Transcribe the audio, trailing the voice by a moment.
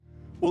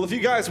Well, if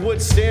you guys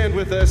would stand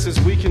with us as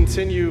we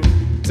continue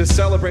to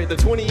celebrate the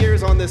 20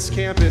 years on this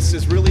campus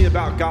is really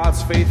about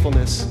God's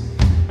faithfulness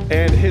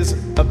and His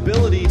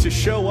ability to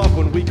show up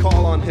when we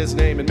call on His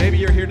name. And maybe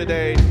you're here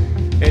today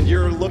and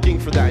you're looking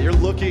for that. You're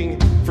looking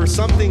for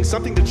something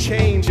to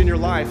change in your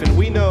life. And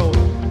we know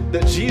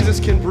that Jesus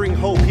can bring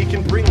hope. He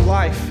can bring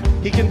life.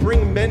 He can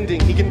bring mending.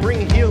 He can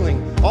bring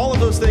healing. All of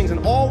those things.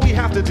 And all we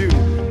have to do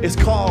is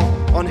call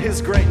on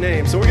His great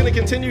name. So we're going to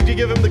continue to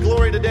give Him the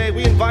glory today.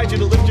 We invite you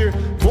to lift your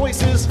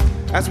voices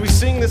as we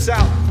sing this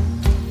out.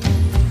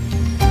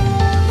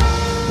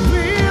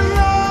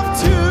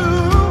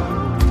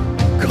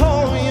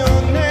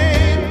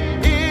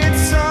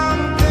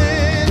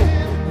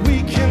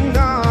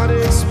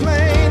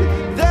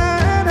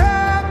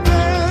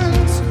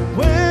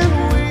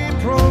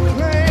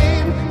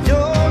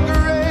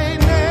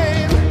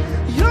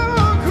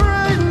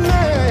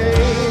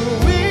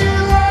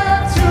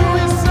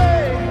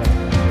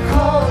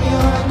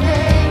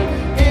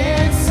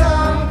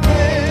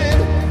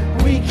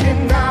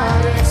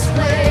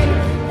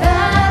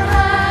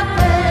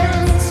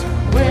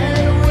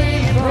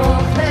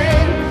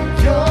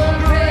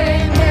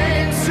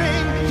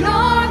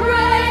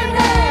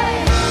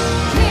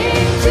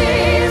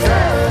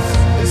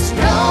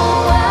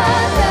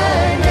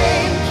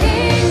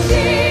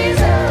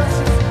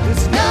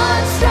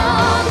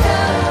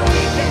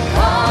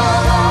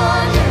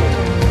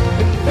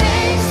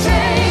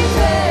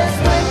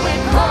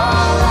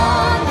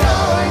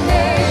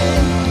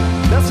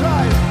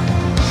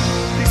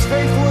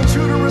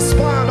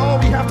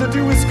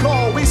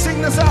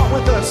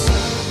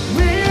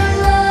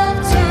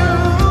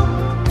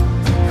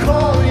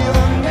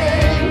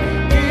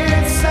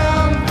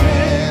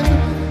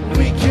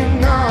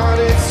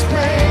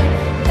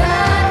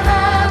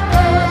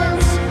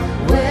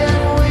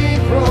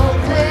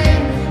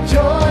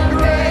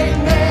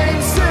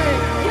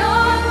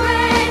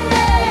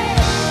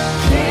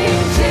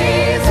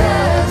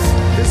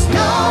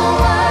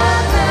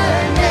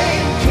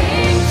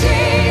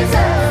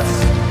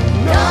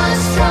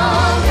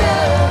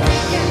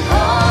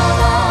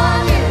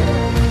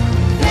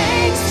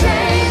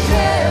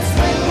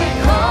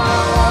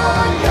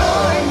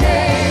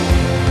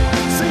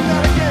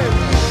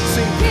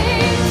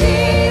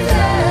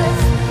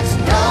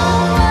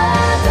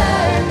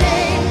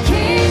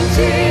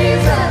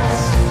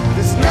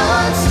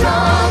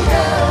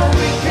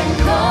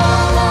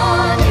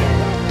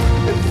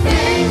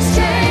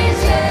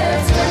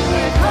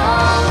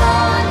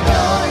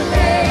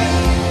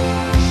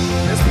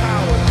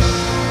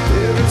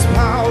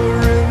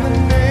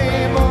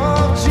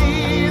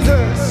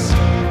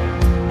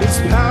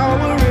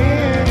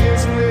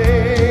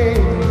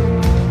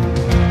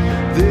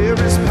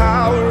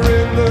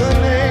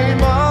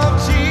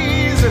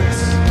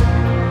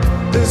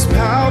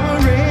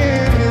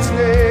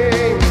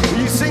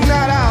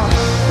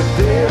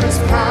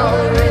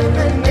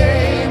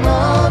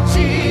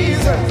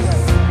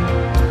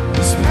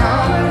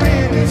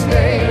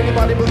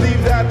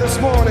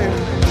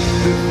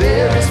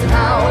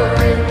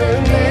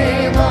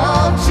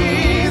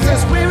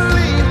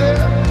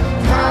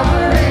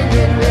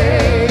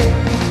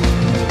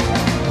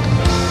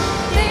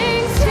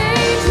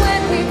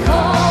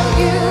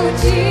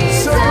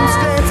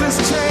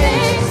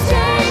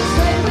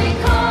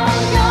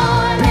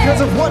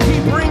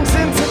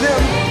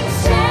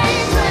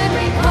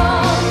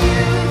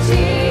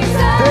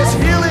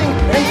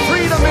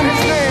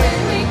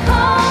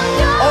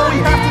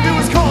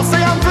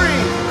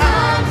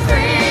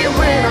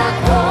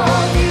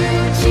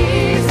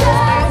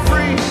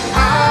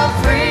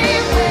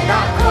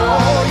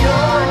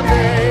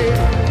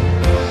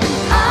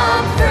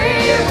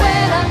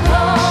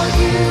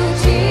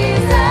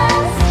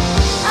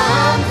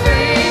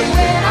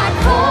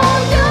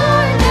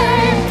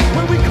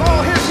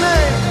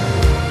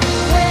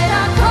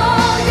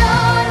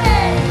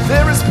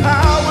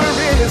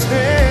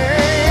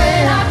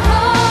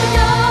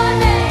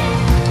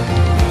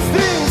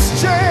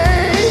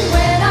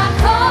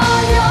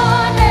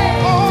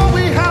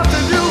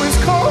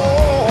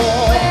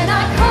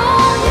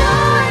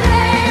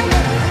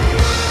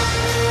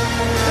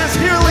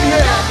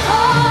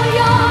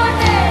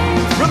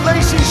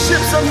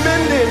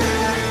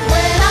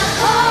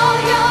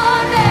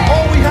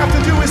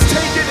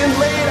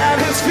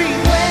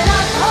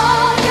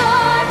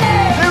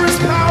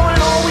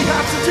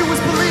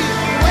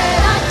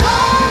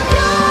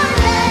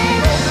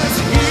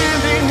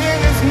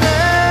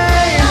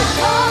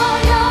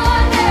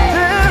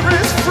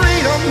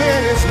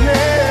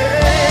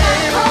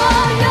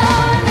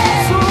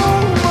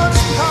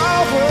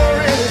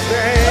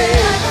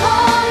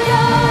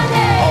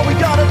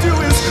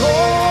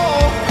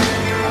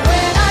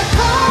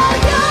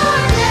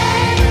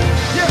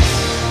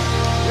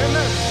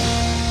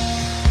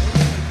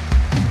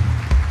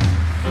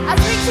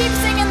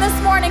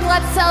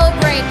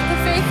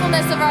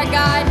 Of our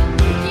God.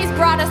 He's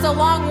brought us a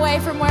long way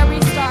from where we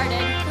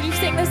started. Would you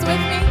sing this with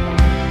me?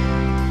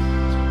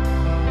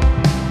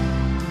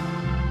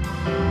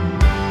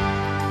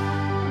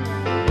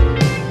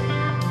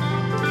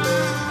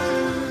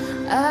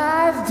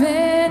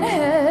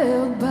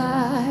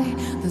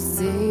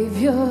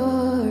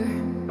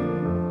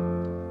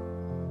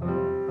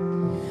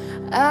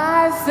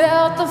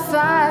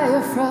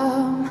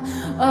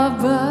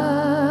 above.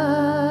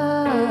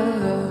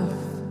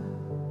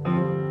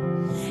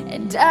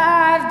 And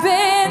I've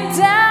been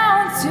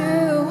down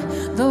to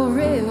the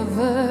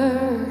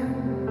river,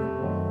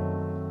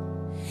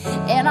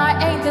 and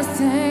I ain't the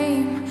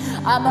same.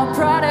 I'm a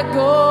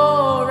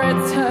prodigal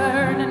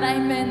return, and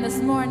amen this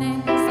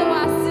morning. So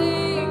I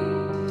sing,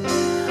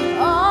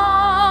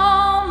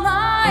 all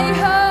my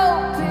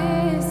hope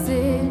is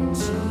in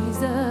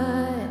Jesus.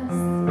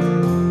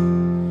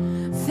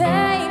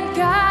 Thank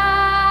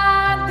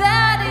God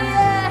that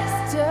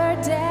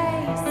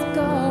yesterday's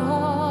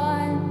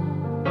gone,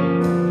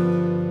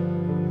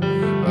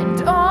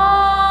 and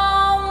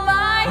all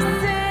my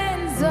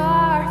sins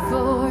are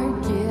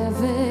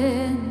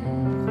forgiven,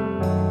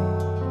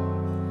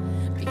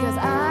 because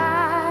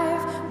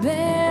I've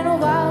been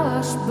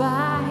washed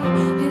by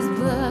His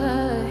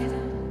blood.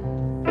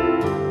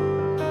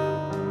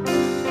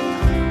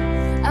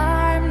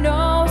 I'm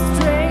no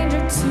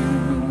stranger to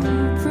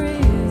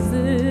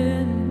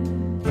prison.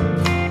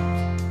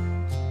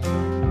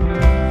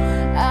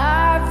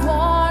 I've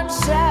worn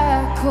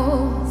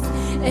shackles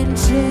and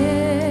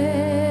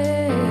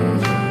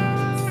chains,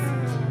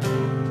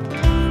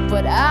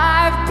 but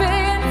I've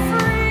been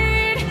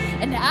freed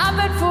and I've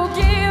been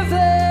forgiven,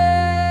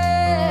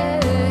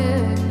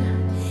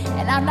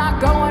 and I'm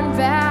not going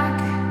back.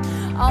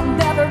 I'll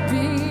never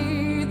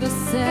be the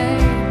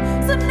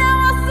same. So now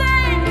I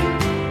sing,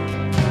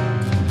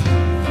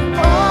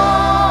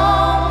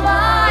 all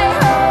my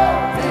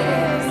hope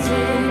is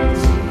in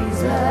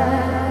Jesus.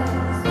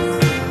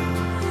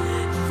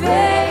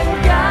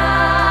 Thank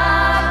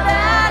God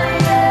that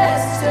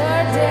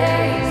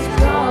yesterday's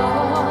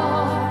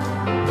gone,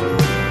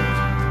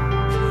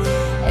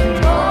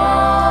 and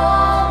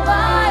all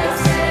my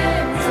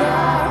sins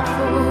are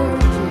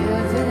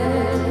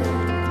forgiven,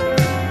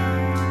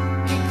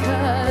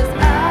 because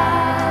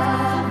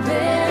I've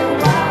been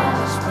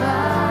washed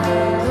by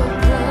the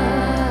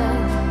blood.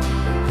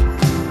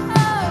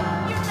 Oh,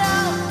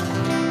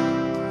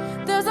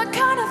 there's a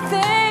kind of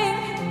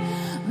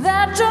thing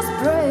that just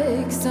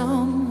breaks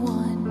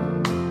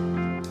someone,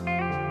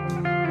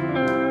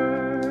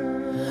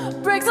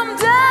 breaks them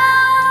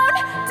down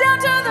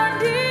to their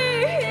knees.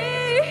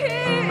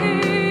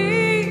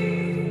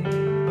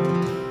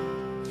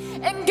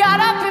 And God,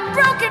 I've been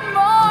broken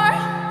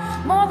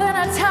more than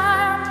a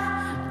time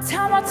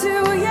or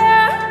two,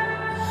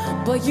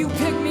 yeah. But you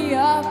picked me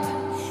up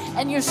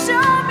and you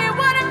showed me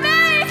what it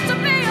means to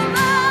be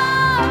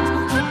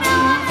loved. So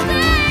now I'm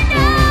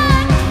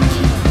singing,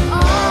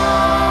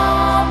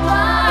 all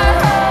my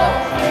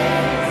hope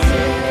is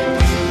in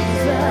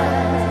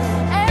Jesus.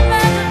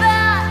 Amen to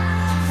that.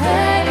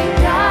 Thank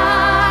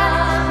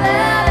God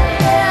that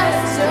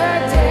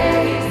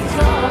yesterday's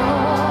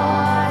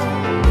gone,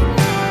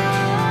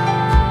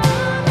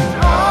 and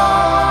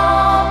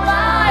all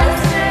my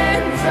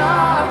sins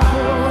are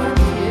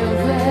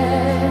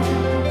forgiven,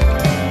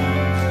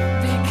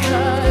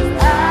 because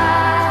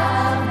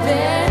I've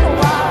been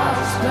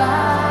washed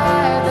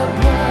by the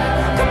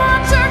blood. Come on,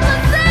 church,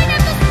 let's sing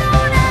it this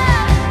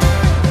morning.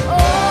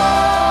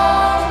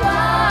 All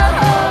my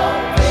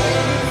hope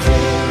is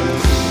in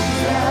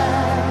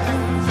Jesus.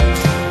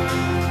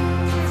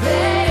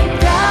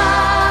 Thank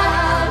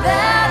God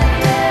that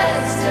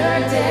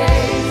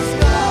yesterday's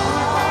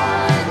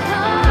gone,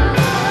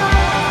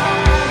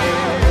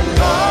 and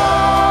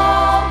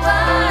all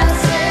my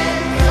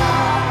sins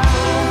are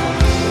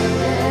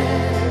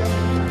forgiven,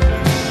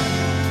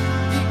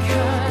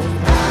 because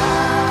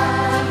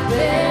I've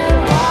been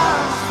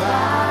washed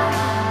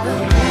by the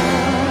blood.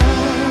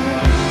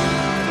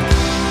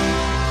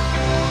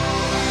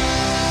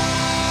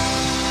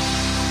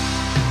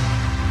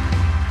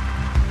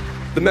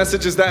 The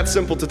message is that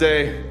simple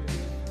today,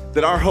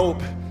 that our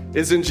hope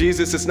is in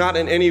Jesus. It's not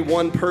in any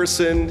one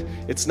person.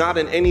 It's not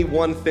in any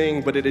one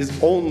thing, but it is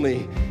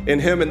only in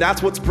Him. And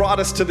that's what's brought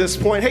us to this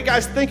point. Hey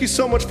guys, thank you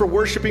so much for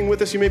worshiping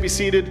with us. You may be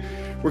seated.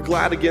 We're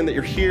glad again that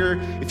you're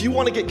here. If you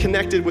want to get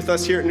connected with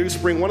us here at New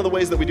Spring, one of the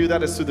ways that we do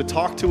that is through the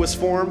Talk to Us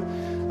form.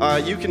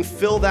 You can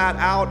fill that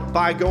out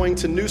by going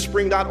to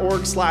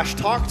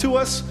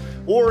newspring.org/talk-to-us,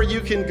 or you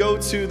can go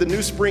to the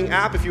New Spring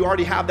app if you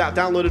already have that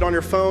downloaded on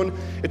your phone.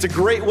 It's a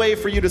great way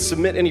for you to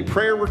submit any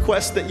prayer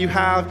requests that you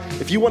have.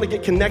 If you want to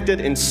get connected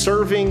in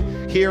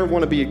serving here,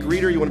 want to be a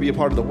greeter, you want to be a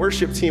part of the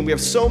worship team, we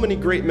have so many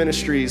great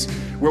ministries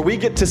where we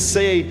get to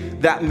say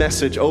that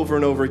message over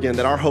and over again,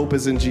 that our hope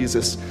is in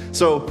Jesus.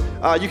 So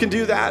you can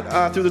do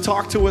that through the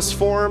Talk to Us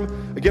form.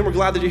 Again, we're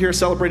glad that you're here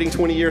celebrating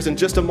 20 years. In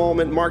just a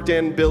moment, Mark,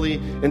 Dan, Billy,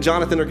 and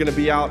Jonathan are going to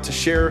be out to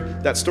share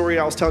that story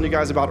I was telling you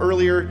guys about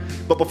earlier.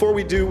 But before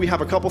we do, we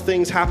have a couple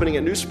things happening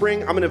at New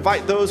Spring. I'm going to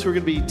invite those who are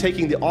going to be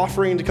taking the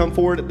offering to come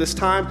forward at this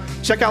time.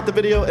 Check out the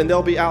video, and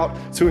they'll be out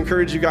to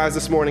encourage you guys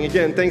this morning.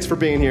 Again, thanks for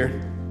being here.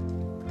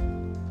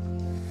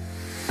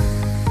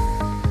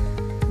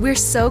 We're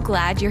so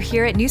glad you're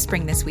here at New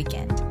Spring this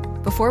weekend.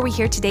 Before we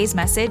hear today's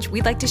message,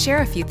 we'd like to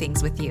share a few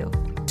things with you.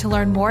 To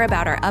learn more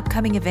about our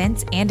upcoming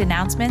events and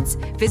announcements,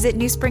 visit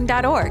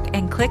newspring.org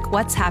and click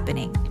What's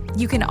Happening.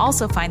 You can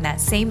also find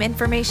that same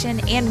information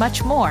and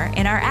much more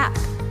in our app.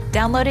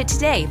 Download it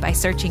today by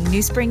searching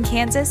New Spring,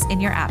 Kansas in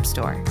your app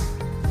store.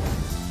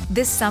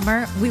 This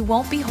summer, we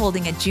won't be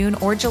holding a June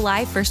or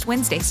July First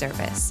Wednesday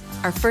service.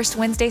 Our First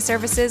Wednesday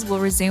services will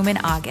resume in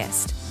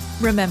August.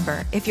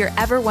 Remember, if you're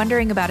ever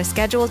wondering about a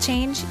schedule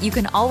change, you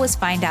can always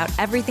find out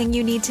everything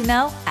you need to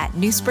know at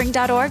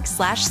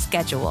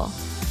newspring.org/schedule.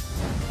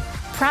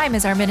 Prime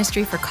is our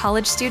ministry for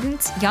college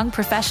students, young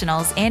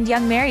professionals, and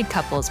young married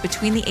couples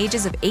between the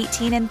ages of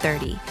 18 and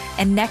 30.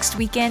 And next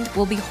weekend,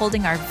 we'll be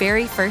holding our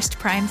very first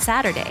Prime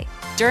Saturday.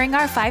 During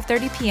our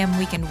 5:30 p.m.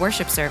 weekend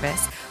worship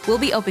service, we'll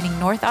be opening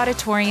North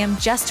Auditorium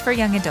just for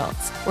young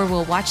adults, where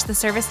we'll watch the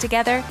service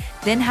together,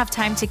 then have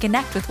time to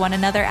connect with one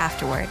another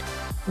afterward.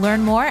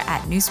 Learn more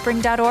at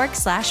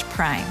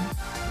newspring.org/prime.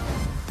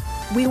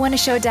 We want to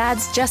show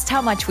dads just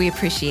how much we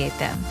appreciate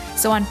them.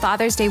 So on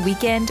Father's Day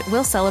weekend,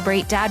 we'll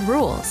celebrate Dad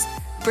Rules.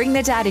 Bring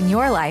the dad in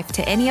your life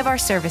to any of our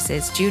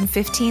services June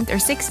 15th or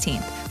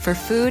 16th for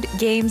food,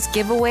 games,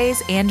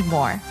 giveaways, and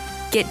more.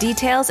 Get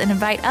details and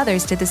invite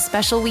others to this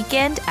special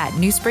weekend at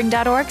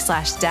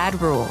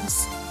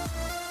newspring.org/dadrules.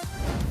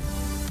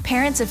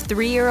 Parents of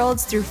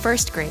 3-year-olds through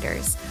first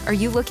graders, are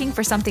you looking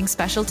for something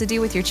special to do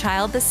with your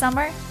child this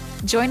summer?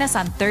 Join us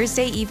on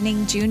Thursday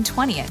evening, June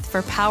 20th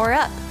for Power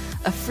Up,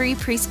 a free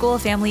preschool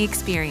family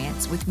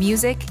experience with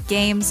music,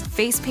 games,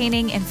 face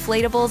painting,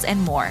 inflatables, and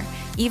more,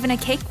 even a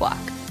cakewalk.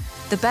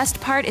 The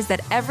best part is that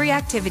every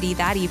activity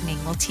that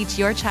evening will teach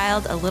your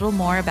child a little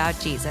more about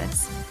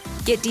Jesus.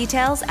 Get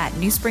details at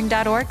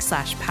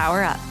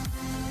newspring.org/powerup.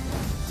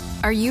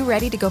 Are you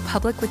ready to go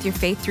public with your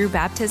faith through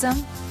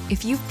baptism?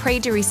 If you've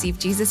prayed to receive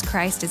Jesus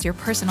Christ as your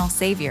personal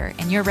Savior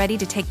and you're ready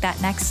to take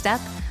that next step,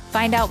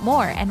 find out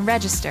more and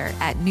register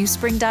at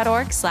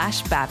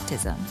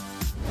newspring.org/baptism.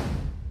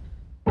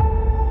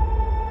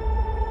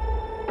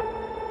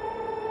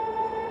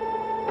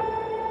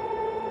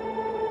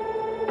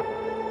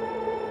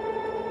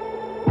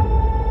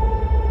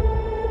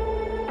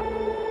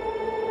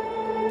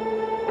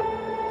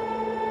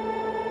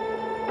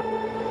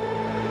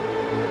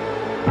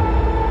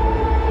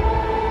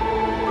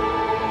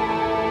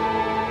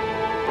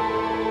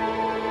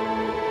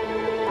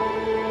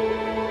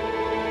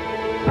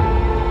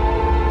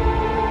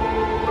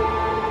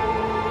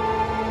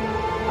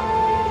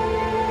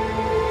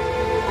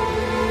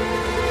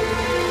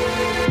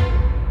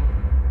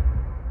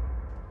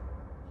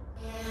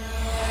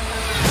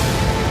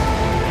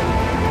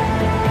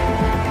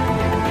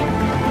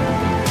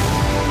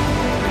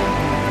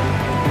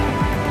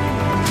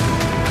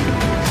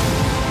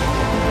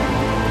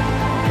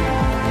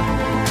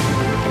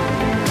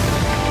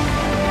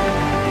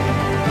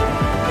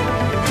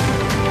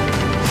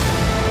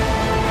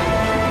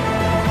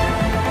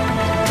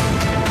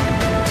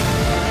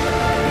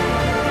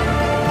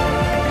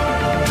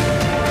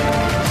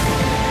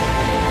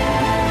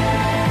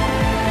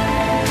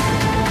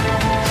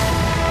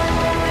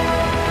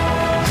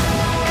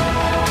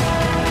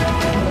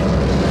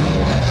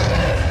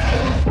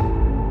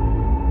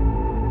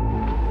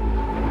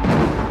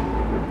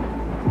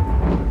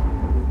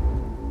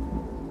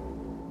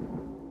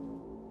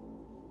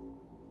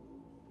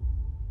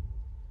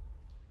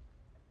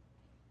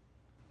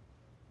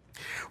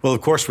 Well,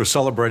 of course, we're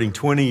celebrating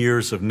 20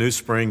 years of New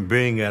Spring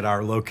being at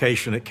our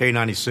location at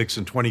K96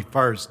 and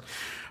 21st,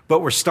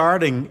 but we're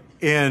starting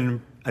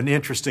in an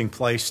interesting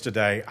place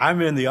today.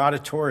 I'm in the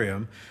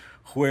auditorium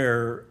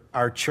where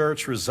our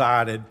church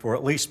resided for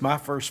at least my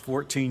first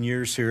 14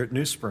 years here at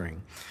New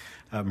Spring.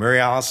 Mary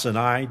Alice and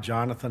I,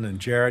 Jonathan and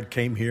Jared,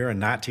 came here in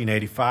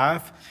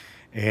 1985,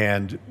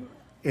 and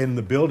in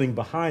the building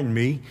behind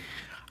me,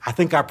 I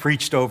think I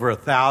preached over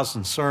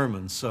 1,000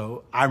 sermons,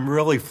 so I'm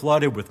really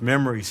flooded with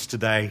memories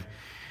today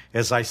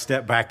as I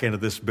step back into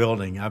this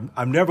building.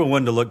 I'm never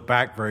one to look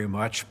back very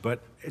much, but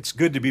it's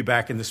good to be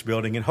back in this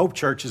building, and Hope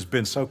Church has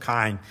been so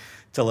kind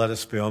to let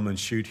us film and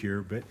shoot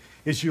here. But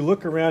as you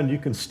look around, you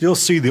can still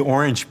see the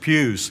orange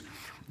pews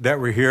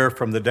that were here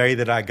from the day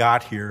that I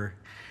got here.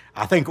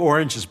 I think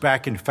orange is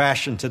back in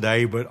fashion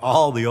today, but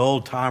all the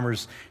old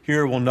timers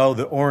here will know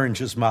that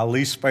orange is my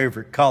least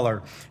favorite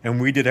color, and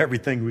we did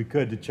everything we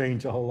could to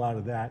change a whole lot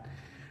of that.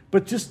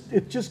 But it's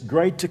just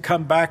great to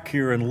come back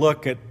here and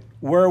look at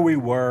where we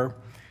were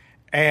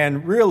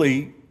and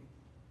really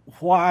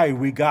why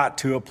we got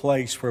to a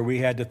place where we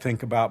had to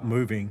think about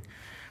moving.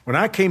 When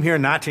I came here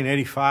in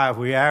 1985,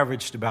 we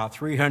averaged about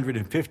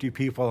 350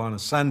 people on a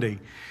Sunday.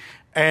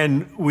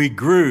 And we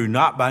grew,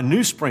 not by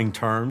New Spring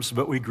terms,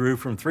 but we grew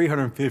from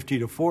 350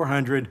 to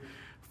 400,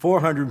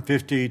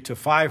 450 to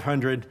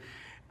 500.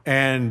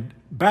 And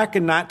back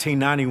in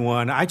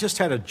 1991, I just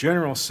had a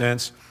general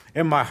sense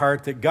in my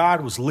heart that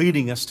God was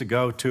leading us to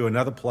go to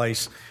another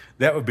place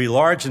that would be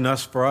large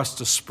enough for us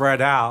to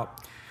spread out.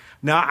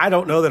 Now, I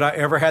don't know that I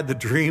ever had the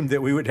dream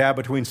that we would have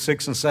between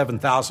 6,000 and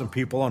 7,000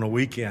 people on a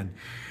weekend,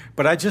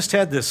 but I just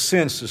had this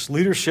sense, this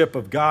leadership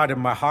of God in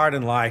my heart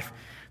and life,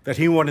 that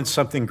he wanted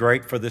something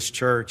great for this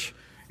church.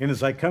 And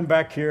as I come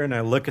back here and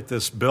I look at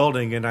this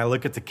building and I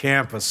look at the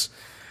campus,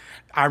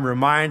 I'm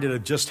reminded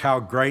of just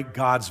how great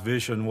God's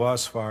vision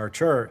was for our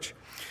church.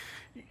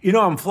 You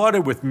know, I'm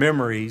flooded with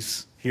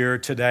memories, here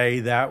today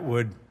that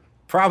would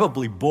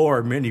probably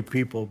bore many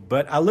people,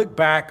 but I look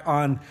back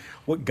on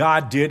what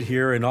God did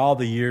here in all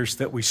the years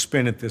that we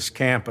spent at this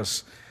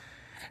campus.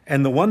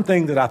 And the one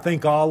thing that I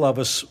think all of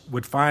us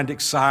would find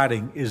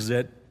exciting is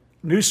that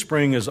New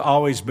Spring has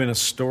always been a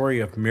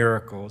story of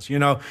miracles. You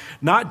know,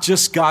 not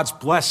just God's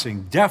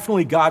blessing.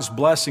 Definitely God's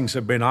blessings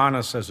have been on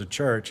us as a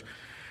church,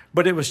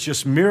 but it was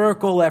just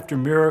miracle after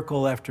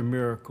miracle after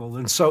miracle.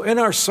 And so in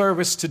our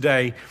service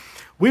today,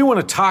 we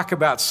want to talk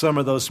about some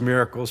of those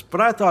miracles,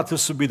 but I thought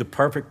this would be the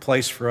perfect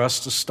place for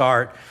us to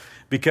start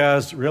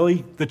because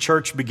really the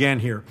church began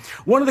here.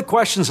 One of the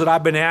questions that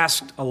I've been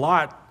asked a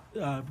lot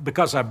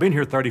because I've been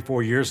here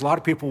 34 years, a lot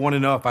of people want to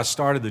know if I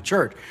started the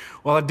church.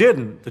 Well, I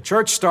didn't. The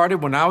church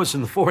started when I was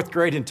in the 4th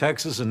grade in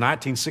Texas in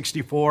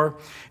 1964.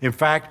 In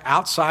fact,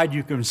 outside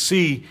you can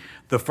see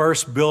the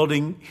first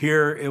building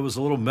here. It was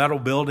a little metal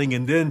building.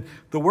 And then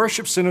the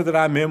worship center that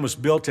I'm in was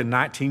built in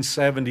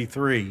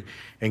 1973.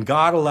 And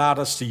God allowed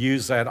us to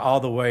use that all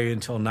the way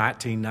until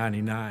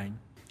 1999.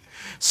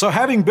 So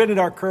having been at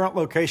our current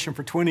location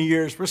for 20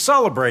 years, we're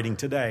celebrating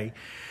today.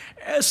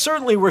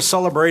 Certainly, we're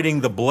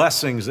celebrating the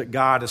blessings that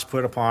God has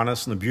put upon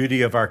us and the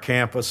beauty of our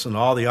campus and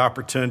all the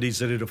opportunities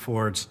that it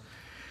affords.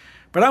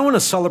 But I want to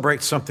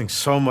celebrate something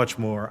so much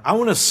more. I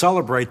want to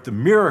celebrate the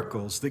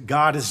miracles that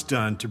God has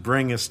done to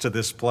bring us to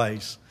this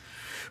place.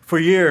 For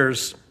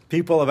years,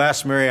 people have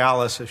asked Mary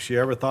Alice if she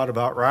ever thought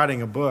about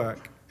writing a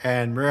book.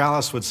 And Mary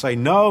Alice would say,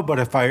 no, but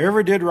if I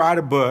ever did write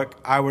a book,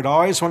 I would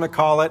always want to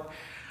call it,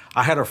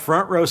 I had a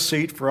front row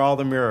seat for all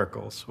the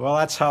miracles. Well,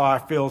 that's how I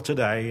feel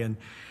today. And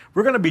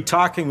we're going to be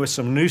talking with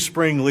some New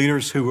Spring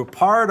leaders who were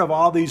part of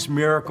all these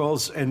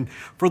miracles. And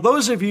for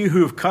those of you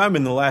who have come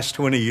in the last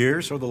 20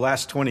 years or the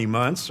last 20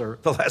 months or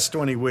the last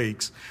 20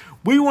 weeks,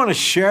 we want to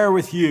share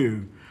with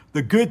you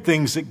the good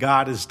things that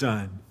God has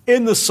done.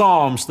 In the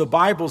Psalms, the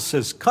Bible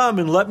says, come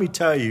and let me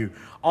tell you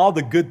all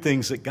the good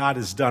things that God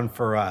has done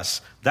for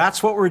us.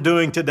 That's what we're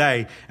doing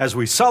today as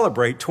we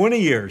celebrate 20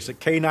 years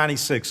at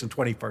K96 and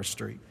 21st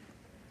Street.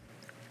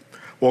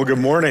 Well, good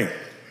morning.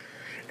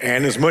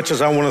 And as much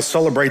as I want to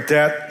celebrate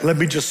that, let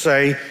me just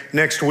say,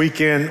 next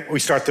weekend, we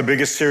start the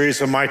biggest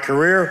series of my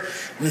career.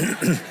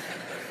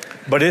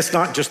 But it's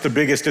not just the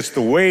biggest, it's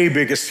the way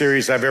biggest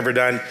series I've ever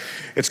done.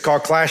 It's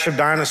called Clash of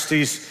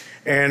Dynasties,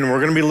 and we're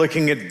going to be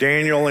looking at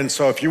Daniel. And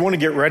so if you want to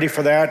get ready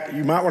for that,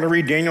 you might want to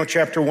read Daniel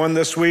chapter 1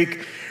 this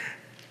week.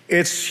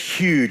 It's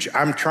huge.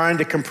 I'm trying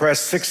to compress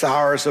 6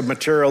 hours of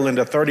material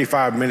into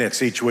 35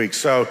 minutes each week.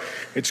 So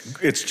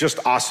it's just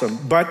awesome.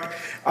 But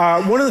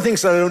one of the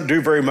things that I don't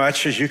do very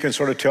much, as you can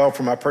sort of tell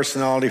from my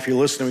personality if you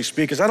listen to me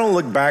speak, is I don't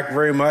look back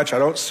very much. I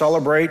don't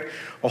celebrate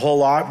a whole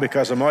lot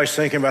because I'm always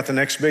thinking about the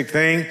next big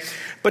thing.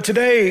 But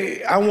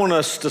today, I want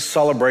us to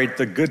celebrate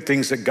the good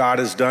things that God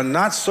has done,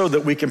 not so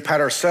that we can pat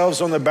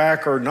ourselves on the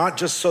back or not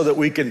just so that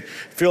we can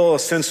feel a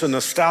sense of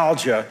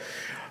nostalgia,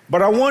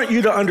 but I want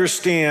you to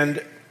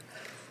understand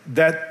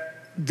that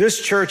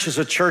this church is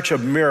a church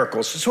of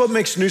miracles. It's what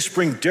makes New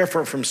Spring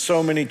different from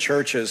so many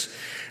churches.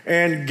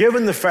 And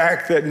given the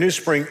fact that New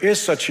Spring is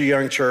such a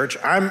young church,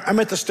 I'm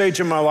at the stage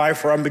in my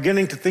life where I'm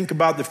beginning to think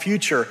about the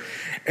future.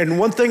 And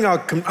one thing I'll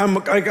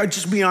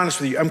just be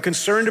honest with you, I'm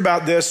concerned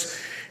about this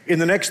in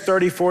the next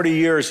 30, 40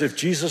 years. If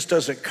Jesus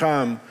doesn't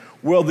come,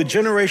 will the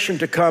generation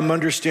to come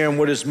understand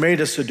what has made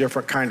us a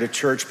different kind of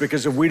church?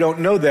 Because if we don't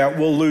know that,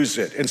 we'll lose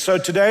it. And so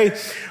today,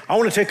 I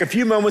want to take a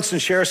few moments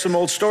and share some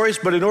old stories,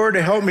 but in order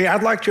to help me,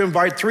 I'd like to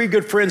invite 3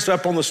 good friends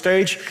up on the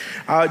stage.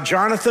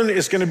 Jonathan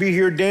is going to be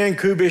here, Dan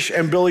Kubish,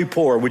 and Billy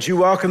Poor. Would you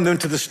welcome them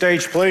to the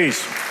stage,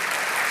 please?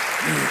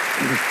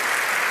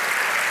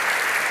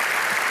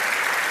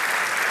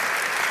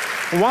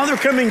 And while they're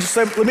coming,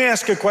 let me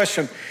ask you a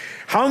question.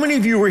 How many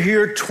of you were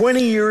here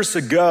 20 years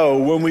ago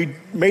when we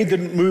made the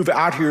move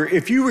out here?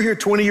 If you were here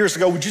 20 years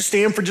ago, would you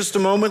stand for just a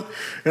moment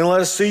and let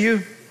us see you?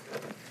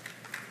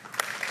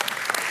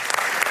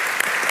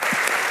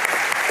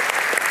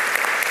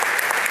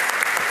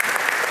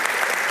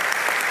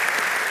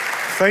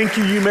 Thank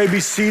you. You may be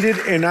seated,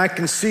 and I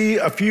can see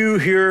a few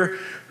here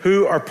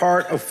who are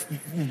part of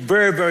a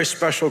very, very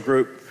special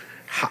group.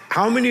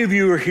 How many of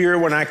you were here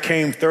when I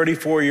came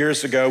 34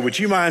 years ago? Would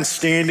you mind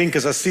standing?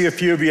 Because I see a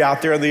few of you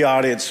out there in the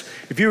audience.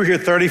 If you were here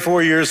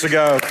 34 years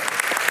ago.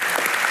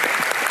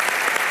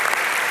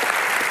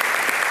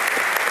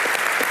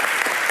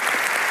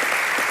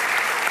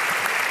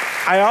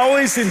 I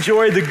always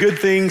enjoy the good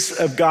things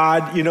of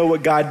God, you know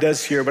what God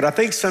does here. But I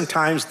think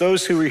sometimes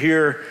those who were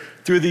here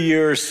through the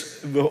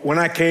years, when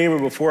I came or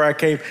before I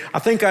came, I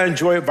think I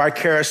enjoy it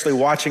vicariously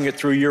watching it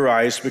through your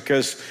eyes,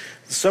 because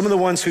some of the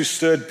ones who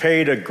stood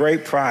paid a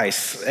great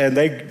price, and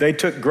they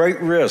took great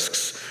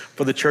risks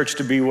for the church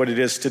to be what it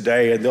is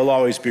today, and they'll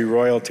always be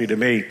royalty to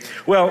me.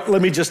 Well,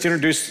 let me just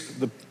introduce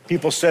the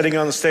people sitting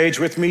on the stage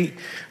with me.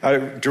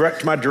 To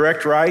my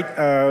direct right,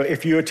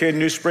 if you attend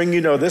New Spring,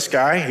 you know this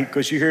guy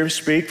because you hear him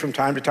speak from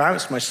time to time.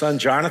 It's my son,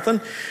 Jonathan.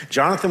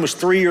 Jonathan was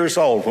 3 years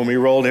old when we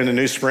rolled into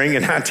New Spring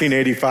in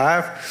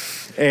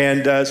 1985.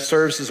 and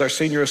serves as our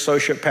senior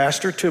associate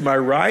pastor. To my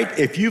right,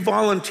 if you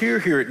volunteer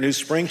here at New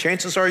Spring,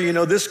 chances are you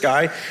know this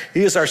guy.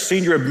 He is our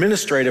senior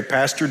administrative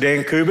pastor,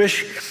 Dan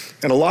Kubish,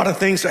 and a lot of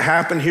things that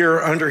happen here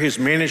under his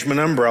management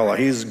umbrella.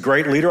 He's a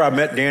great leader. I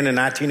met Dan in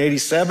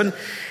 1987,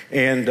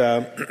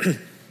 and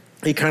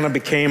he kind of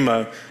became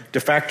a de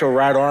facto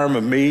right arm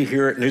of me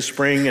here at New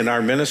Spring in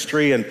our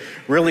ministry, and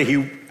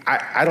really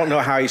I don't know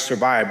how he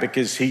survived,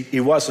 because he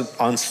wasn't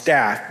on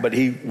staff, but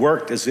he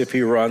worked as if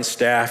he were on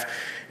staff.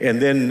 And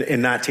then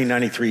in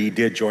 1993, he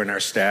did join our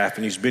staff,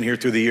 and he's been here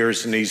through the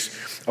years, and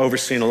he's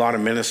overseen a lot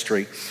of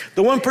ministry.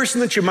 The one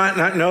person that you might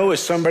not know is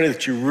somebody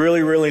that you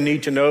really, really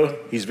need to know.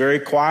 He's very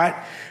quiet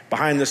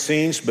behind the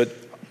scenes, but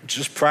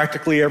just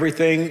practically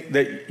everything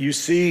that you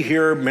see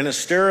here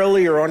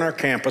ministerially or on our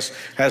campus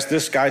has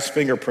this guy's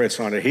fingerprints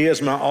on it. He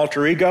is my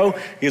alter ego.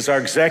 He is our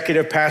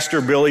executive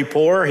pastor, Billy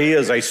Poore. He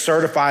is a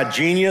certified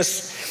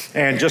genius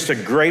and just a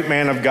great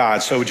man of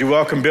God. So would you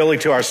welcome Billy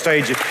to our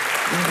stage?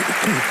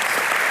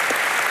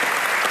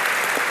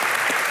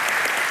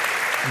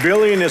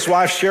 Billy and his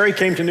wife Sherry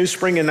came to New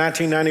Spring in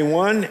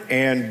 1991,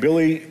 and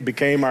Billy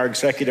became our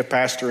executive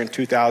pastor in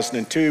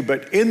 2002.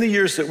 But in the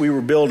years that we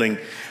were building,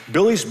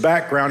 Billy's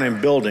background in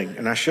building,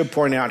 and I should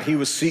point out he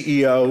was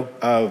CEO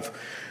of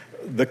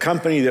the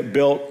company that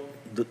built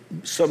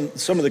some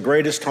of the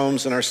greatest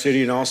homes in our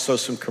city, and also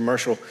some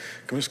commercial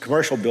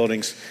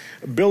buildings.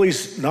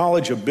 Billy's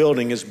knowledge of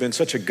building has been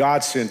such a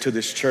godsend to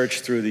this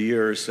church through the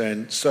years,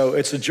 and so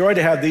it's a joy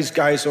to have these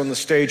guys on the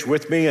stage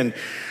with me. And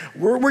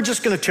we're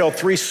just going to tell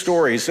 3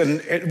 stories,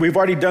 and we've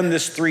already done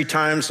this 3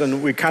 times,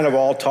 and we kind of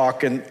all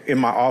talk in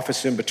my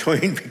office in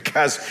between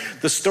because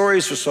the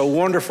stories are so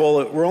wonderful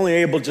that we're only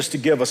able just to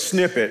give a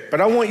snippet.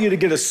 But I want you to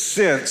get a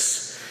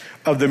sense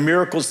of the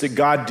miracles that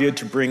God did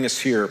to bring us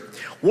here.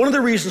 One of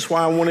the reasons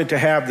why I wanted to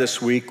have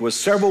this week was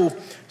several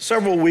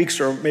weeks,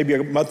 or maybe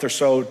a month or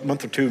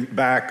 2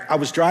 back, I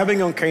was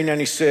driving on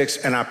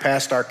K96 and I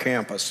passed our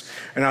campus.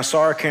 And I saw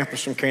our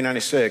campus from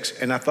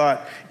K96, and I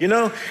thought,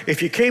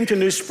 if you came to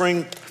New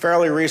Spring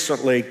fairly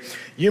recently,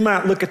 you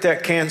might look at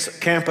that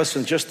campus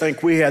and just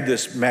think we had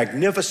this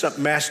magnificent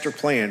master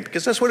plan,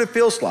 because that's what it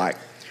feels like.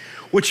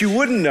 What you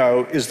wouldn't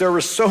know is there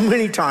were so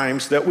many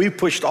times that we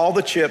pushed all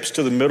the chips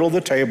to the middle of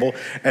the table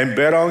and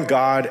bet on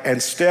God,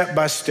 and step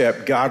by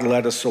step, God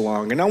led us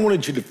along. And I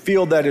wanted you to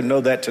feel that and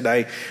know that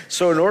today.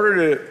 So in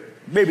order to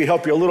maybe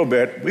help you a little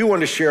bit, we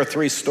want to share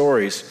 3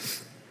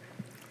 stories.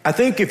 I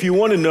think if you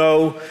want to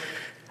know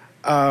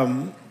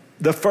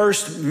the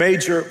first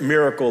major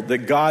miracle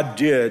that God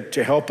did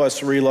to help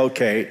us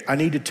relocate, I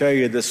need to tell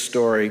you this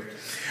story.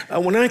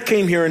 When I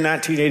came here in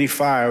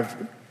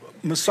 1985,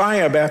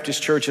 Messiah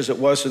Baptist Church, as it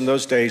was in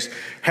those days,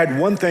 had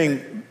one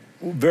thing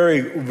very,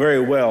 very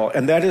well,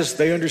 and that is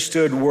they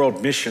understood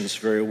world missions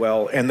very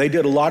well, and they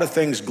did a lot of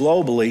things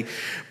globally.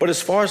 But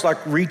as far as like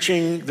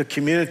reaching the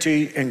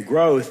community and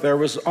growth, there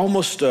was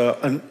almost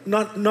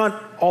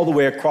not all the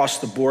way across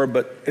the board,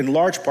 but in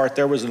large part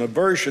there was an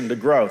aversion to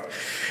growth.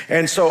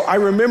 And so I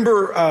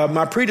remember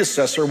my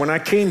predecessor, when I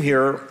came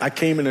here, I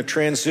came in a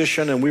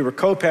transition and we were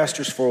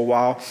co-pastors for a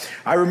while.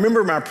 I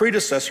remember my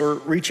predecessor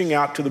reaching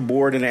out to the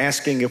board and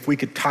asking if we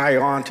could tie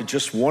on to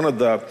just one of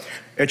the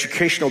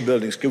educational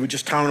buildings. Could we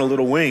just tie on a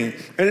little wing?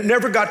 And it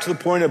never got to the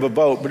point of a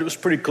vote, but it was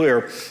pretty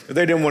clear that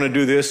they didn't want to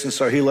do this, and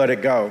so he let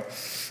it go.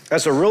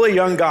 As a really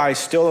young guy,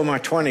 still in my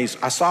 20s,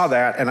 I saw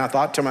that and I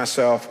thought to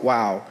myself,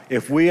 wow,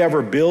 if we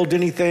ever build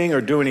anything or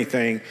do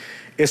anything,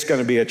 it's going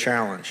to be a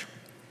challenge.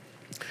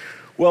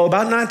 Well,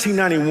 about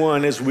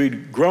 1991, as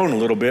we'd grown a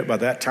little bit, by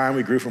that time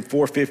we grew from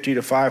 450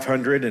 to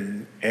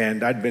 500,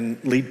 and I'd been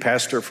lead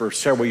pastor for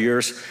several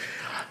years.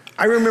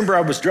 I remember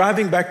I was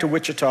driving back to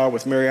Wichita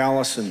with Mary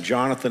Alice and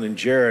Jonathan and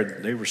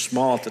Jared. They were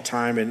small at the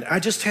time, and I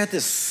just had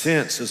this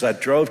sense as I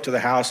drove to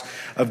the house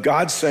of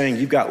God saying,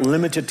 you've got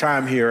limited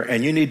time here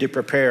and you need to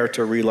prepare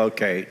to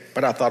relocate.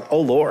 But I thought,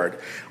 oh Lord,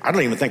 I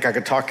don't even think I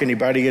could talk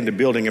anybody into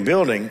building a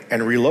building,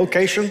 and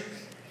relocation,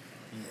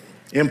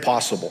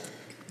 impossible.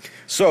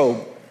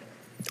 So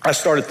I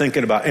started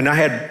thinking about it, and I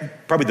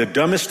had probably the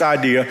dumbest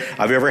idea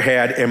I've ever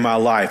had in my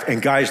life.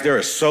 And guys, there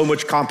is so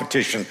much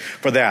competition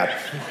for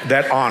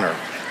that honor.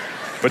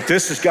 But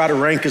this has got to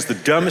rank as the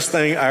dumbest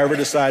thing I ever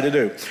decided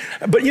to do.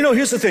 But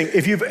here's the thing.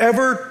 If you've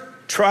ever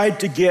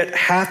tried to get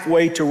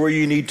halfway to where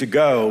you need to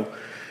go,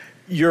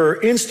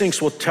 your instincts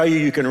will tell you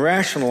you can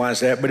rationalize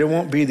that, but it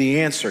won't be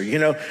the answer.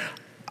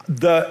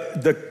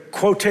 The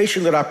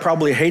quotation that I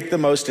probably hate the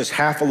most is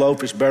half a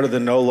loaf is better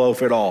than no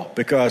loaf at all,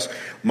 because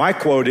my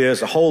quote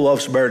is a whole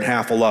loaf's better than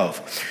half a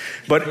loaf.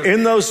 But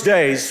in those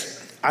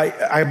days,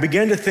 I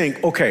began to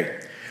think, okay,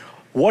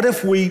 what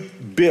if we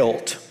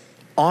built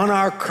on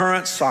our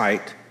current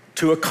site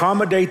to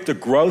accommodate the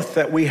growth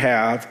that we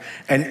have,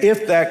 and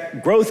if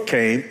that growth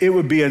came, it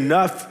would be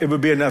enough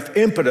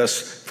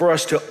impetus for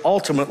us to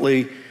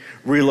ultimately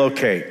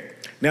relocate.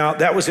 Now,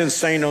 that was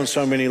insane on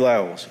so many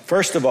levels.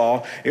 First of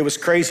all, it was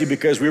crazy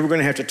because we were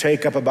going to have to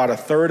take up about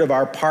 1/3 of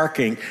our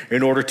parking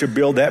in order to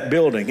build that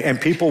building, and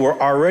people were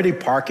already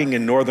parking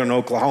in northern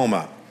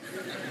Oklahoma.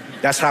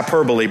 That's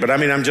hyperbole, but I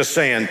mean, I'm just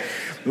saying,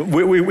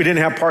 we didn't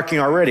have parking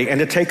already. And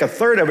to take a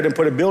third of it and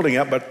put a building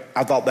up, but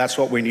I thought that's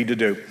what we need to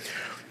do.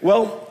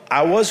 Well,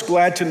 I was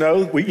glad to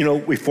know,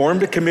 we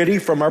formed a committee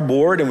from our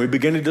board and we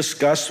began to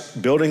discuss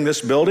building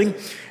this building.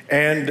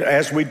 And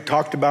as we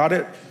talked about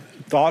it,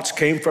 thoughts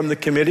came from the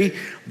committee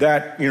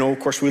that, of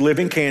course, we live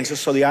in Kansas.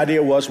 So the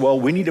idea was, well,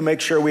 we need to make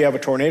sure we have a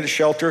tornado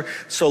shelter.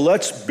 So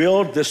let's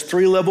build this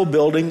 3-level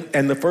building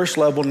and the first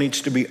level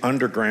needs to be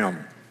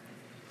underground.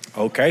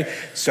 Okay,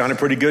 sounded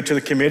pretty good to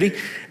the committee.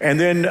 And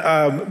then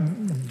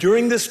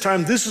during this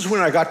time, this is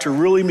when I got to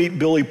really meet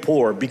Billy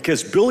Poor,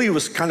 because Billy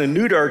was kind of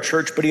new to our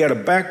church, but he had a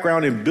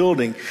background in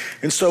building.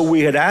 And so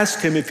we had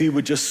asked him if he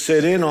would just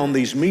sit in on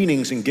these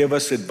meetings and give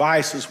us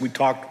advice as we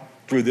talked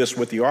through this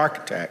with the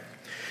architect.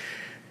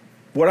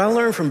 What I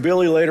learned from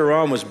Billy later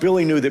on was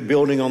Billy knew that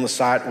building on the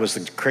site was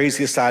the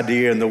craziest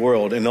idea in the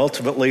world. And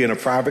ultimately, in a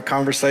private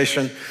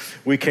conversation,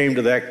 we came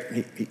to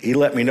that. He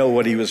let me know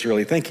what he was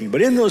really thinking.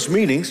 But in those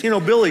meetings,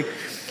 Billy,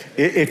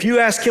 if you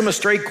ask him a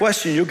straight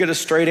question, you'll get a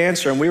straight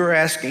answer. And we were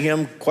asking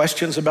him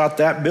questions about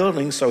that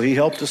building, so he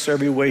helped us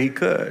every way he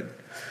could.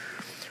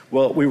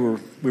 Well, we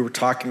were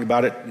talking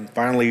about it, and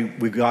finally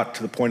we got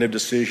to the point of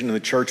decision, and the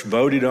church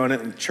voted on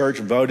it, and the church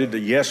voted that,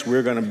 yes,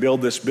 we're going to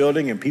build this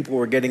building, and people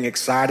were getting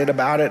excited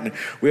about it, and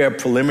we had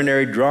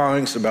preliminary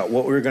drawings about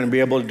what we were going to be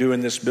able to do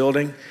in this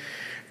building.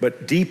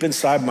 But deep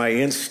inside my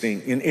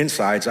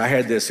insides, I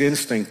had this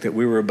instinct that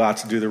we were about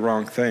to do the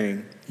wrong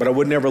thing, but I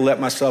would never let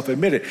myself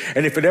admit it.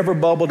 And if it ever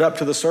bubbled up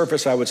to the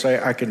surface, I would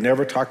say I could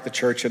never talk the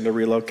church into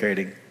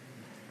relocating.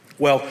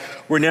 Well,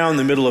 we're now in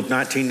the middle of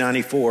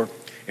 1994.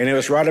 And it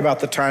was right about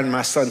the time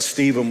my son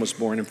Stephen was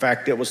born. In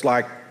fact, it was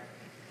like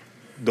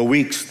the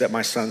weeks that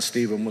my son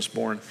Stephen was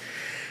born.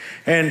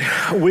 And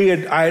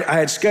I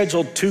had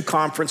scheduled 2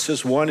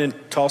 conferences, one in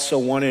Tulsa,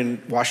 one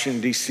in Washington,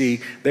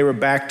 D.C. They were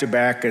back to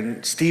back,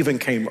 and Stephen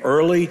came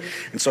early.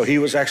 And so he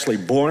was actually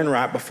born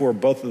right before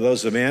both of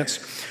those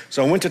events.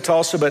 So I went to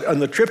Tulsa, but on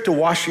the trip to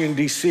Washington,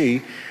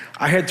 D.C.,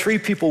 I had 3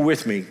 people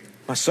with me.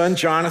 My son,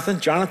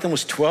 Jonathan. Jonathan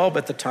was 12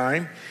 at the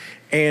time.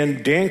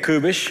 And Dan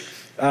Kubish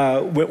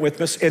went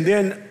with us. And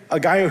then a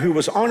guy who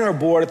was on our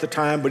board at the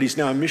time, but he's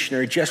now a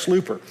missionary, Jess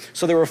Looper.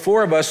 So there were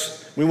 4 of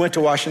us. We went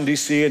to Washington,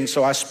 D.C., and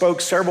so I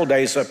spoke several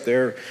days up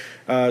there,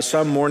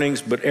 some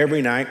mornings, but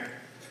every night.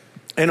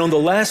 And on the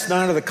last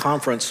night of the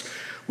conference,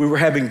 we were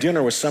having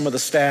dinner with some of the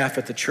staff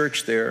at the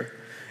church there.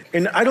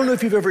 And I don't know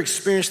if you've ever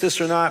experienced this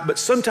or not, but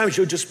sometimes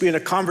you'll just be in a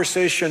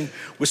conversation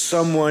with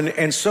someone,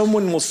 and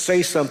someone will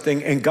say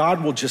something, and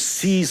God will just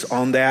seize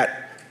on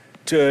that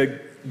to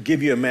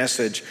give you a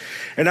message.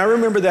 And I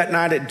remember that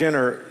night at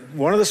dinner,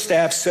 one of the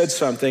staff said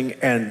something,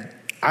 and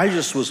I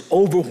just was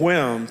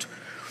overwhelmed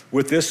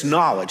with this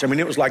knowledge. I mean,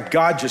 it was like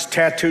God just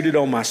tattooed it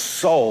on my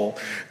soul.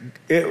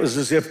 It was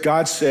as if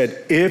God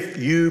said, if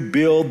you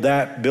build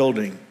that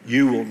building,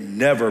 you will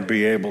never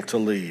be able to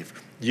leave.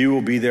 You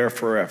will be there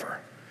forever.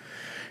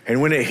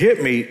 And when it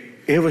hit me,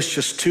 it was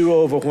just too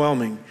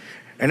overwhelming.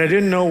 And I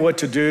didn't know what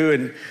to do.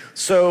 And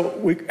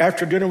so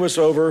after dinner was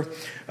over,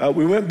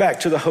 we went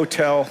back to the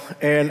hotel,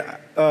 and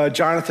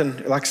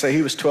Jonathan, like I say,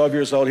 he was 12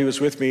 years old. He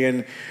was with me.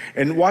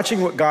 And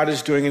watching what God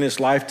is doing in his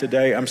life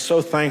today, I'm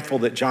so thankful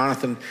that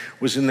Jonathan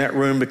was in that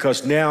room,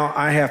 because now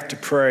I have to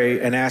pray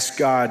and ask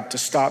God to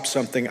stop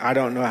something I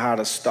don't know how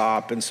to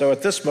stop. And so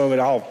at this moment,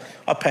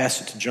 I'll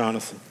pass it to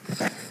Jonathan.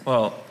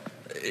 Well,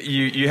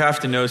 you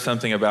have to know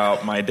something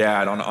about my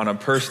dad on a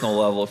personal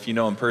level. If you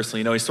know him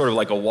personally, you know he's sort of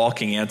like a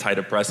walking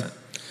antidepressant.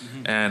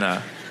 Mm-hmm.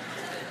 And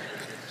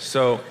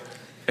so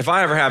if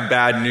I ever have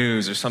bad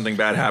news or something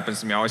bad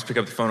happens to me, I always pick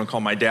up the phone and call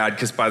my dad,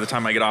 because by the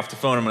time I get off the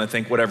phone, I'm going to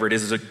think whatever it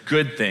is a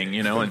good thing,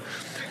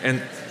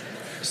 And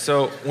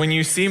so when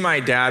you see my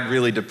dad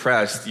really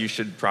depressed, you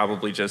should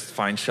probably just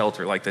find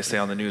shelter, like they say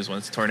on the news when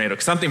it's a tornado.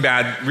 'Cause something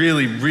bad,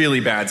 really, really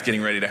bad is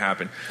getting ready to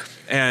happen.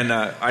 And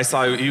I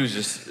saw he was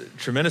just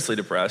tremendously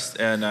depressed.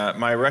 And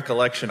my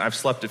recollection, I've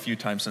slept a few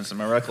times since, and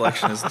my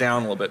recollection is down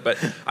a little bit. But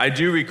I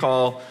do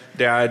recall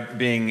Dad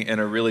being in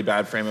a really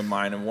bad frame of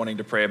mind and wanting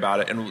to pray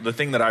about it. And the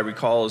thing that I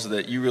recall is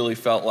that you really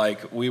felt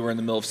like we were in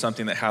the middle of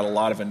something that had a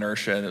lot of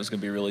inertia, and it was going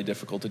to be really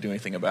difficult to do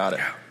anything about it.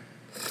 Yeah.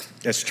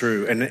 That's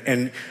true.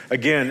 And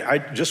again,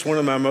 just one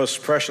of my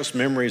most precious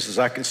memories is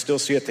I can still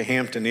see at the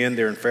Hampton Inn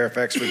there in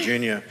Fairfax,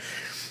 Virginia,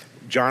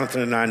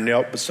 Jonathan and I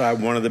knelt beside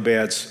one of the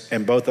beds,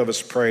 and both of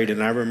us prayed.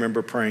 And I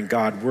remember praying,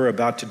 God, we're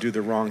about to do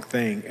the wrong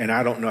thing, and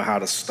I don't know how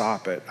to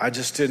stop it. I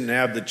just didn't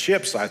have the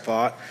chips, I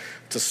thought,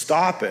 to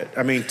stop it.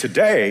 I mean,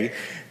 today,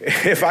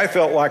 if I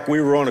felt like we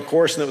were on a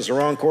course and it was the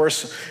wrong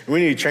course, and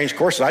we need to change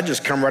courses, I'd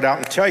just come right out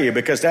and tell you,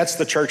 because that's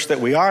the church that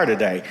we are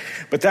today.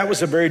 But that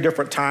was a very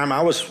different time.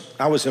 I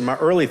was in my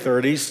early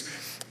 30s,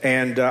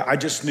 and I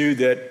just knew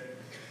that,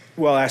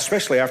 well,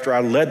 especially after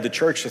I led the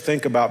church to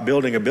think about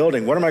building a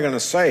building, what am I going to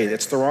say?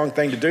 It's the wrong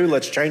thing to do.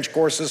 Let's change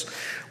courses.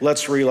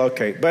 Let's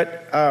relocate.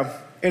 But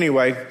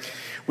anyway,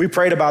 we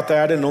prayed about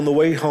that, and on the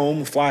way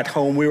home, flight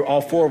home,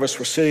 all 4 of us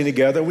were sitting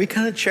together. We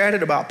kind of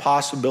chatted about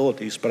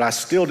possibilities, but I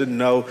still didn't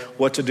know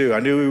what to do. I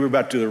knew we were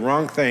about to do the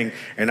wrong thing,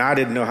 and I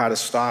didn't know how to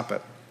stop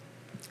it.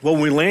 Well,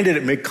 when we landed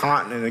at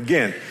Mid-Continent,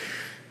 again,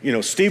 you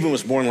know, Stephen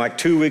was born like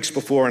 2 weeks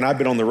before, and I'd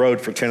been on the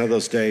road for 10 of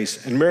those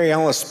days. And Mary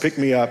Alice picked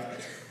me up,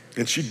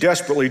 and she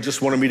desperately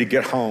just wanted me to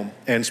get home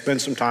and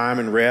spend some time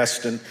and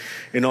rest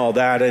and all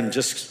that, and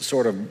just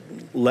sort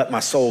of let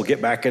my soul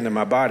get back into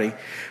my body.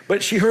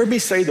 But she heard me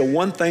say the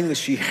one thing that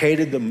she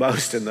hated the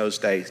most in those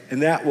days,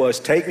 and that was,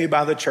 take me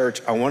by the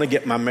church, I want to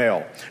get my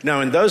mail.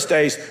 Now, in those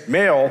days,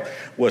 mail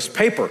was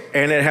paper,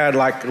 and it had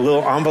like a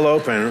little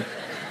envelope and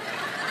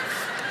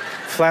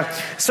flat.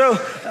 So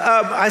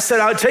I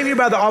said, I'll take you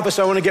by the office,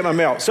 I want to get my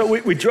mail. So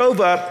we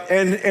drove up,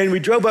 and we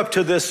drove up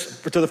to the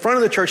front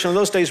of the church, and in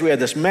those days we had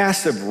this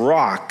massive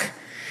rock.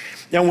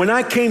 Now, when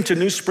I came to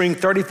New Spring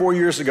 34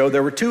 years ago,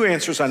 there were two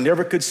answers I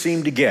never could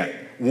seem to get.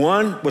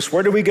 One was,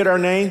 where did we get our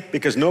name?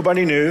 Because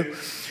nobody knew.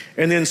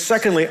 And then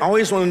secondly, I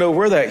always want to know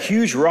where that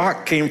huge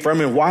rock came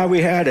from and why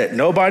we had it.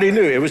 Nobody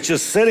knew. It was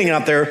just sitting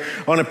out there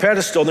on a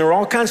pedestal. And there were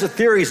all kinds of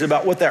theories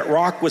about what that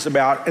rock was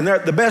about. And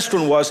the best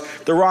one was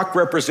the rock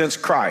represents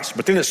Christ.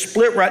 But then it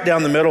split right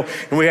down the middle,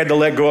 and we had to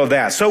let go of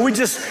that. So we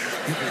just...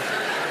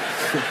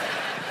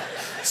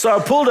 So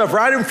I pulled up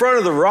right in front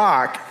of the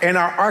rock, and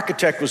our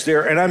architect was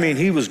there. And I mean,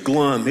 he was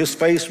glum. His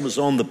face was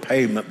on the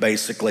pavement,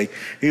 basically.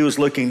 He was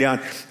looking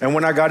down. And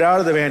when I got out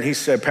of the van, he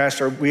said,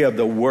 Pastor, we have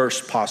the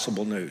worst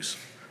possible news.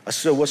 I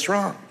said, what's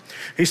wrong?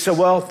 He said,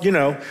 well, you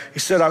know, he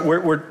said,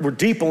 we're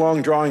deep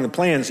along drawing the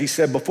plans. He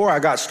said, before I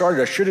got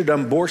started, I should have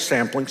done bore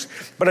samplings,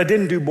 but I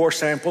didn't do bore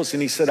samples.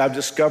 And he said, I've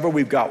discovered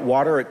we've got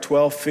water at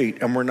 12 feet,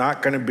 and we're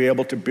not going to be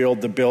able to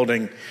build the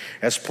building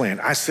as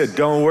planned. I said,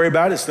 don't worry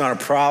about it. It's not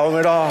a problem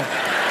at all.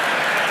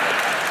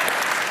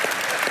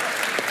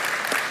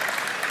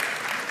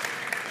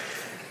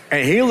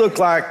 And he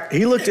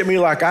looked at me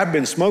like I'd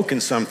been smoking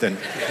something.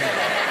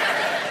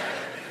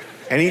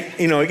 And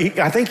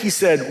I think he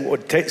said,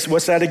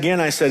 what's that again?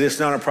 I said, it's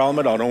not a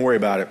problem at all. Don't worry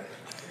about it.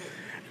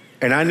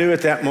 And I knew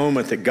at that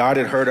moment that God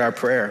had heard our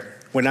prayer.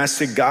 When I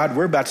said, God,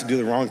 we're about to do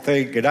the wrong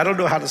thing, and I don't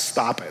know how to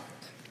stop it.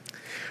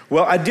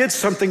 Well, I did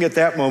something at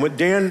that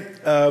moment.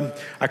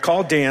 I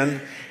called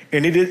Dan,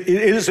 and it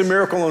is a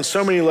miracle on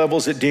so many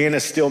levels that Dan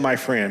is still my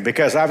friend,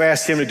 because I've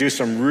asked him to do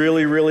some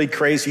really, really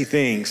crazy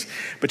things.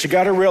 But you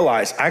got to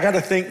realize, I got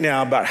to think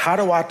now about, how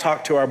do I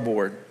talk to our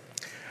board?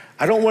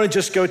 I don't want to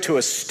just go to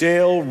a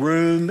stale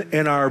room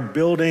in our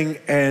building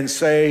and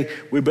say,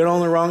 we've been on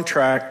the wrong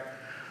track.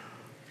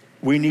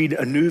 We need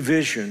a new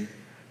vision.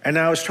 And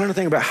I was trying to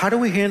think about, how do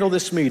we handle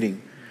this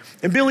meeting?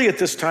 And Billy at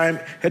this time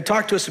had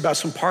talked to us about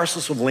some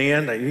parcels of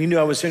land. He knew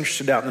I was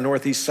interested out in the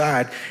northeast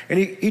side. And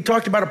he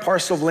talked about a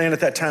parcel of land at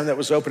that time that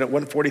was open at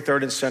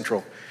 143rd and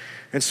Central.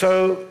 And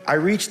so I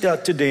reached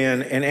out to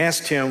Dan and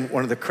asked him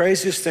one of the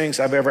craziest things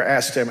I've ever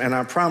asked him. And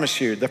I promise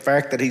you, the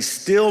fact that he's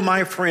still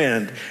my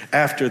friend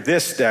after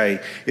this day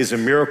is a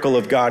miracle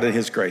of God and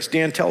his grace.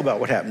 Dan, tell about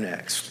what happened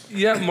next.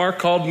 Yeah, Mark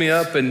called me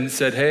up and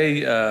said, hey,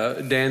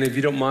 Dan, if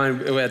you don't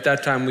mind, at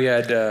that time we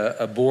had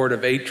a board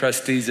of 8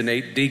 trustees and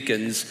 8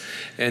 deacons.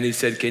 And he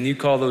said, can you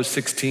call those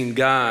 16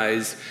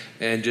 guys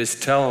and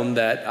just tell them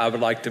that I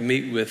would like to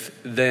meet with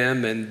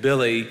them and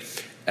Billy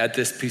at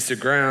this piece of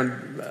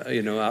ground, out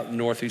in the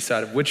northeast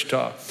side of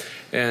Wichita.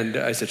 And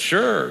I said,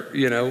 sure,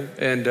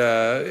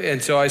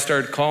 and so I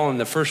started calling.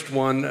 The first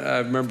one, I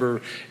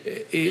remember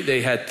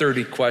they had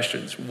 30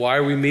 questions. Why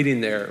are we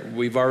meeting there?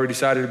 We've already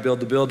decided to build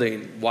the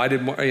building. Why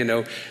did,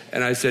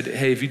 and I said,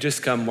 hey, if you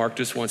just come, Mark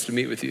just wants to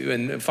meet with you.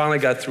 And finally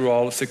got through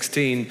all of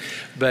 16,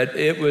 but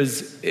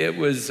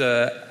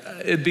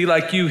it'd be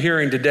like you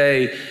hearing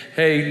today,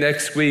 hey,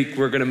 next week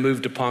we're going to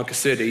move to Ponca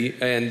City.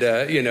 And,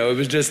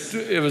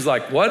 it was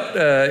like, what?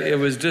 It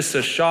was just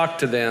a shock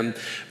to them.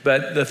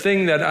 But the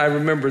thing that I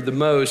remember the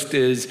most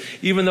is,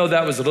 even though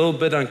that was a little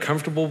bit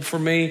uncomfortable for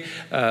me,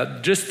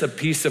 just the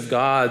peace of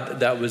God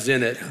that was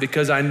in it,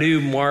 because I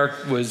knew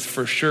Mark was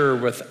for sure,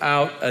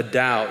 without a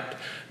doubt,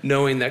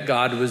 knowing that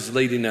God was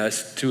leading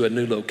us to a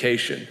new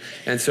location.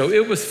 And so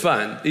it was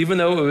fun. Even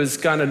though it was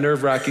kind of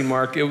nerve-wracking,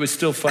 Mark, it was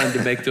still fun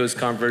to make those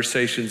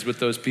conversations with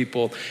those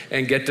people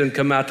and get them to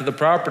come out to the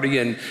property.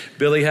 And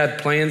Billy had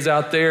plans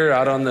out there,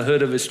 out on the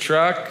hood of his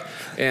truck.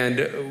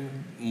 And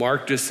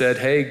Mark just said,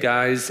 hey,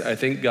 guys, I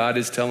think God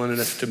is telling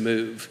us to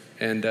move.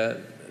 And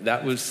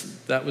that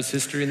was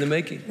history in the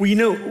making.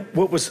 Well,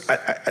 what was,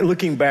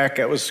 looking back,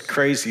 it was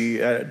crazy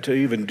to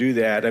even do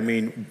that. I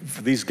mean,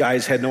 these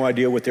guys had no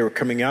idea what they were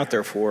coming out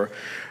there for.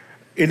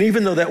 And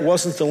even though that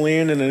wasn't the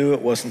land, and I knew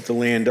it wasn't the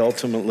land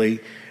ultimately,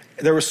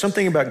 there was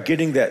something about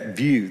getting that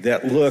view,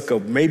 that look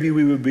of maybe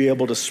we would be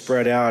able to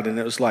spread out. And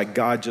it was like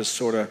God just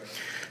sort of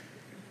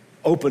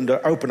opened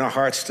our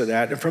hearts to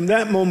that. And from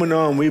that moment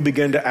on, we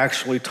began to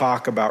actually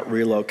talk about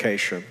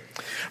relocation.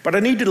 But I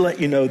need to let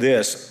you know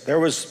this. There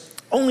was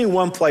only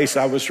one place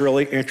I was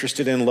really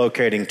interested in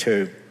locating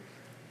to.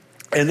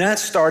 And that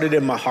started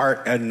in my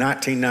heart in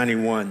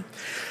 1991.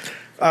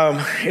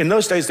 In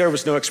those days, there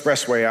was no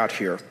expressway out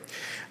here.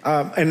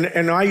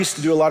 And I used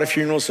to do a lot of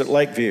funerals at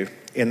Lakeview.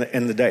 in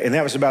the day. And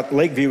that was about,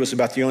 Lakeview was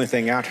about the only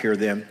thing out here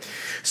then.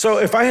 So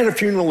if I had a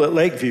funeral at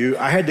Lakeview,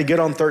 I had to get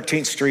on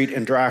 13th Street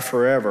and drive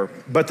forever.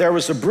 But there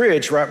was a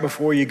bridge right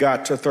before you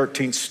got to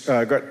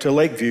got to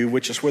Lakeview,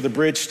 which is where the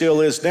bridge still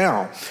is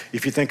now.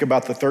 If you think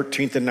about the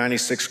 13th and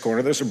 96th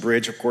corner, there's a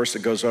bridge, of course,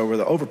 that goes over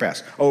the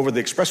overpass, over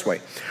the expressway.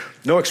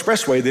 No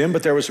expressway then,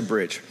 but there was a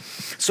bridge.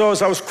 So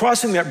as I was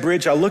crossing that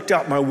bridge, I looked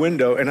out my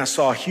window and I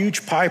saw a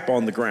huge pipe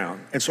on the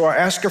ground. And so I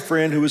asked a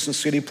friend who was in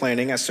city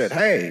planning, I said,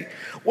 hey,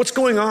 what's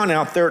going on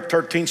out there at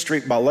 13th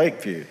Street by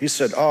Lakeview? He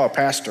said, oh,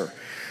 Pastor,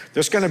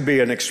 there's going to be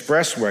an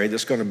expressway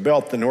that's going to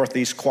belt the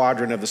northeast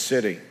quadrant of the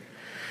city.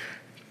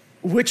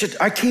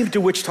 I came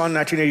to Wichita in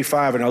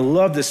 1985, and I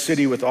love this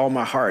city with all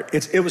my heart.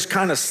 It was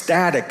kind of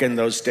static in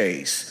those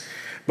days.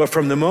 But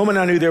from the moment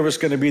I knew there was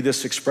going to be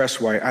this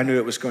expressway, I knew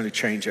it was going to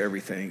change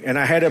everything. And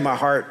I had in my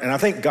heart, and I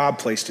think God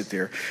placed it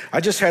there,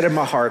 I just had in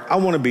my heart, I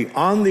want to be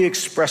on the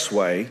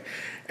expressway,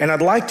 and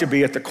I'd like to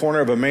be at the corner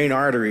of a main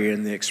artery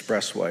in the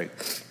expressway.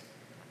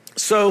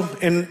 So,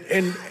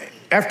 and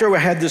after I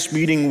had this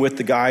meeting with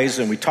the guys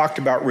and we talked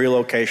about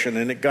relocation,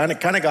 and it kind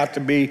of got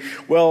to be,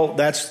 well,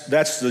 that's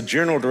the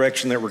general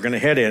direction that we're going to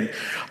head in.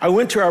 I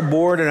went to our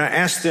board and I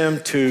asked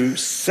them to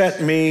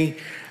set me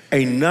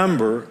a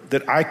number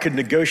that I could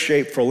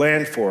negotiate for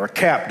land for, a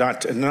cap,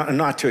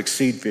 not to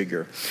exceed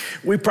figure.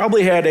 We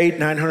probably had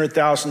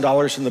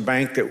 $800,000-$900,000 in the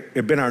bank that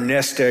had been our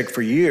nest egg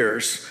for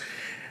years.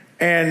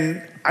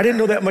 And I didn't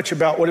know that much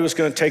about what it was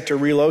going to take to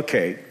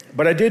relocate.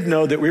 But I did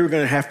know that we were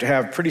going to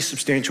have pretty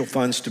substantial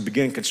funds to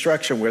begin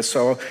construction with,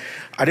 so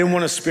I didn't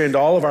want to spend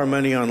all of our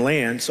money on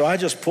land, so I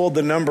just pulled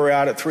the number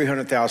out at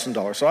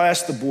 $300,000. So I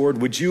asked the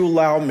board, would you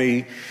allow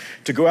me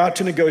to go out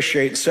to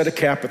negotiate and set a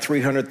cap at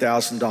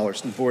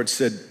 $300,000? And the board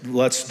said,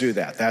 let's do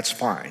that. That's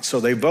fine.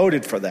 So they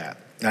voted for that.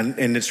 And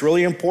it's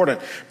really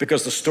important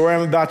because the story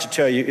I'm about to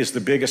tell you is the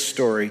biggest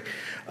story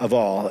of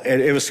all.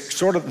 And it was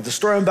sort of, the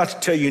story I'm about to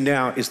tell you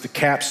now is the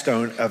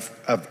capstone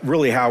of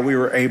really how we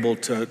were able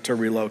to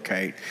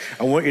relocate.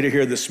 I want you to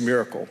hear this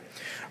miracle.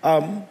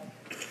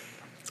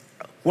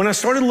 When I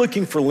started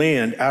looking for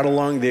land out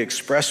along the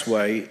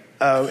expressway,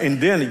 and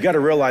then you got to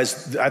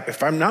realize,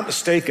 if I'm not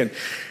mistaken,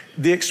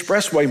 the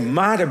expressway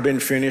might have been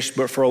finished,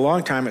 but for a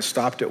long time it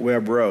stopped at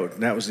Webb Road,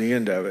 and that was the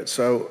end of it.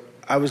 So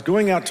I was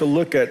going out to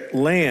look at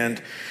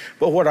land,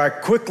 but what I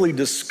quickly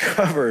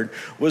discovered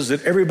was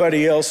that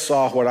everybody else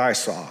saw what I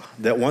saw,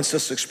 that once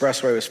this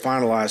expressway was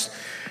finalized,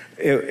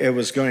 it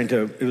was going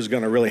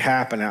to really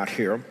happen out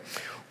here.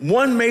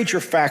 One major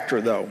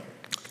factor, though,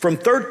 from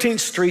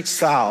 13th Street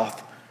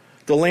south,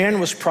 the land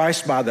was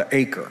priced by the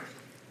acre.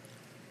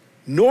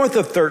 North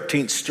of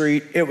 13th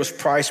Street, it was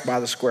priced by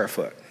the square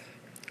foot.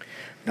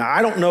 Now,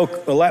 I don't know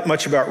that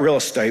much about real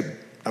estate.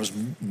 I was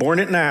born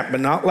at night, but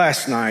not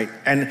last night.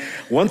 And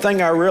one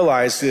thing I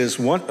realized is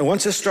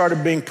once it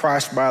started being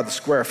priced by the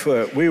square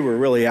foot, we were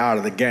really out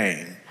of the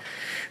game.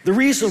 The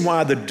reason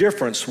why the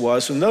difference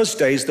was, in those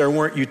days, there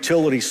weren't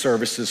utility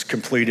services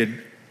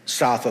completed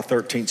south of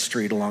 13th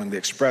Street along the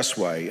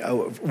expressway.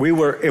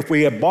 If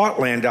we had bought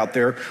land out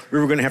there, we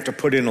were going to have to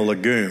put in a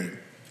lagoon.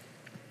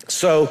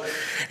 So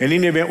in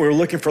any event, we were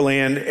looking for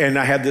land, and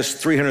I had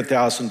this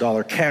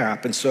 $300,000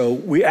 cap. And so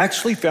we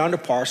actually found a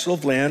parcel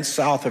of land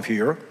south of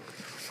here.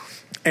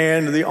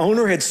 And the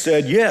owner had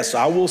said, yes,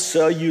 I will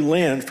sell you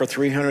land for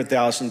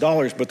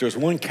 $300,000, but there's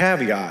one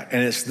caveat,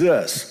 and it's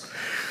this.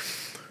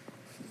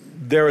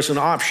 There is an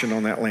option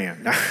on that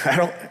land.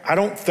 Now, I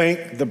don't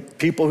think the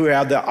people who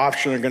have that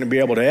option are going to be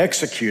able to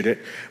execute it,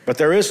 but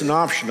there is an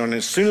option on it.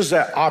 As soon as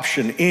that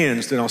option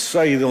ends, then I'll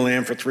sell you the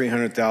land for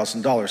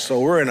 $300,000. So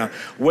we're in a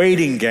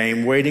waiting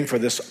game, waiting for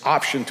this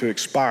option to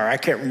expire. I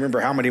can't remember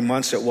how many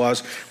months it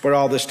was, but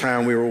all this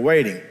time we were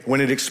waiting.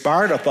 When it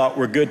expired, I thought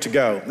we're good to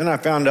go. Then I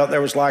found out there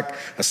was like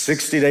a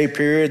 60-day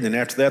period, and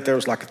after that there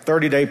was like a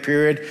 30-day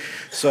period.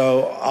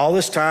 So all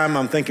this time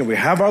I'm thinking we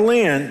have our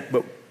land,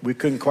 but we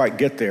couldn't quite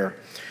get there.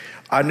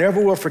 I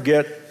never will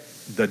forget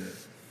the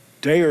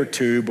day or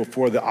two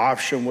before the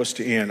option was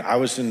to end. I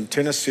was in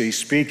Tennessee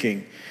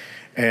speaking,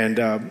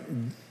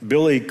 and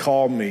Billy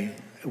called me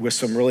with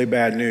some really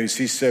bad news.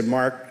 He said,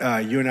 Mark,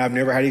 you and I have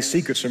never had any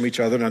secrets from each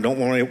other, and I don't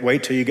want to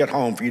wait till you get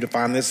home for you to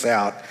find this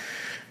out.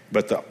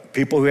 But the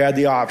people who had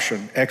the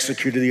option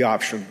executed the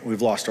option.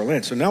 We've lost our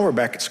land. So now we're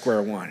back at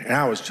square one, and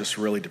I was just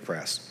really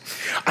depressed.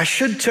 I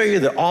should tell you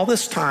that all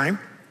this time,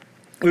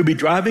 we'd be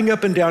driving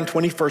up and down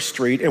 21st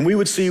Street, and we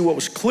would see what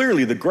was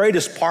clearly the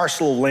greatest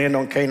parcel of land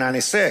on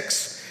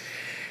K96,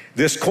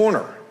 this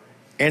corner.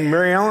 And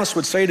Mary Alice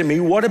would say to me,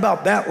 what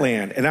about that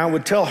land? And I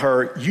would tell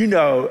her, you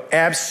know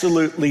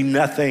absolutely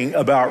nothing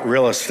about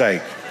real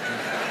estate.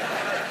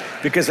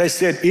 Because I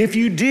said, if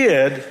you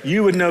did,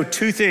 you would know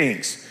two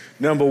things.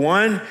 Number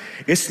one,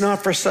 it's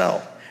not for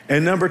sale.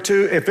 And number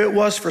two, if it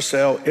was for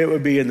sale, it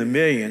would be in the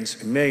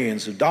millions and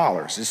millions of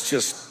dollars. It's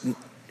just,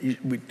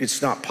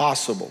 it's not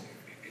possible.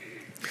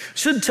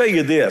 Should tell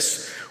you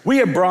this. We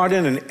have brought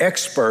in an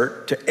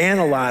expert to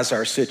analyze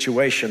our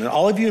situation. And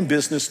all of you in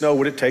business know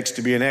what it takes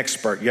to be an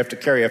expert. You have to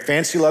carry a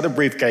fancy leather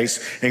briefcase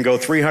and go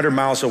 300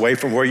 miles away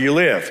from where you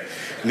live.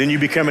 And then you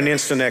become an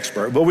instant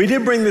expert. But we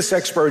did bring this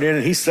expert in,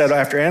 and he said,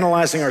 after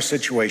analyzing our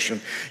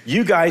situation,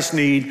 you guys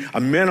need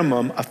a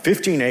minimum of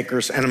 15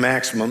 acres and a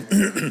maximum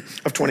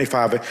of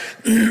 25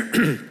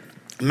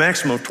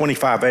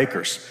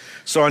 acres.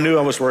 So I knew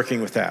I was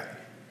working with that.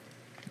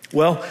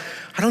 Well,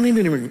 I don't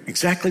even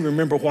exactly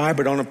remember why,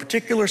 but on a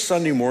particular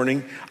Sunday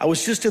morning, I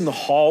was just in the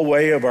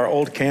hallway of our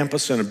old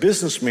campus, and a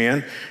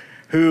businessman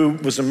who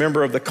was a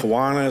member of the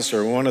Kiwanis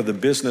or one of the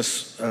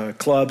business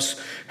clubs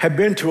had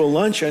been to a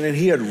luncheon, and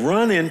he had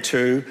run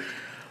into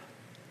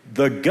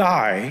the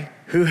guy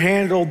who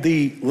handled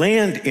the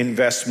land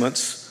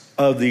investments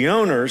of the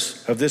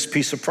owners of this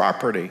piece of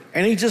property.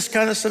 And he just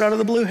kind of said out of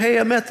the blue, "Hey,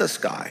 I met this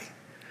guy."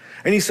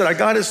 And he said, "I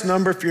got his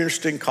number if you're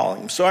interested in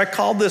calling him." So I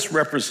called this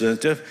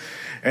representative,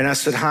 and I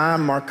said, "Hi,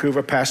 I'm Mark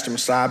Hoover, pastor of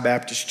Messiah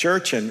Baptist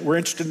Church, and we're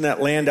interested in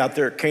that land out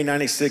there at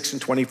K96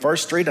 and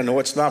 21st Street. I know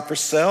it's not for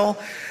sale,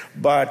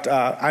 but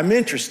I'm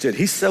interested."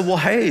 He said, "Well,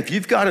 hey, if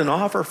you've got an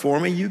offer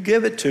for me, you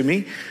give it to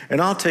me, and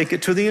I'll take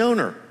it to the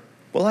owner."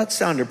 Well, that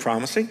sounded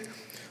promising.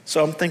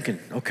 So I'm thinking,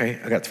 okay,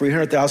 I got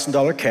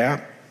 $300,000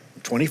 cap,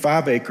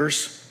 25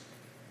 acres.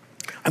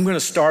 I'm going to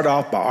start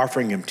off by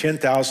offering him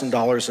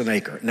 $10,000 an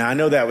acre. Now, I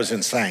know that was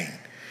insane,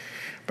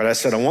 but I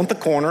said, I want the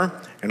corner,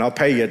 and I'll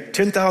pay you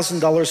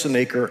 $10,000 an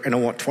acre, and I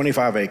want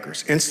 25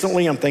 acres.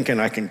 Instantly, I'm thinking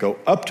I can go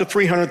up to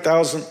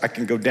 $300,000, I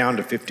can go down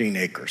to 15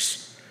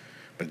 acres.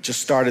 But it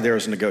just started there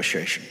as a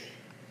negotiation.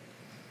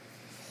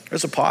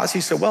 There's a pause.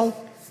 He said, "Well,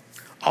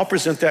 I'll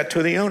present that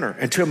to the owner."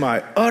 And to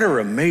my utter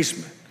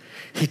amazement,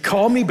 he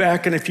called me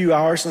back in a few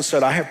hours and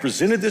said, "I have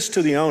presented this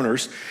to the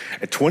owners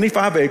at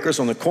 25 acres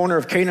on the corner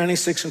of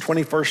K96 and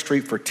 21st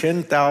Street for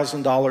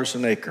 $10,000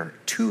 an acre,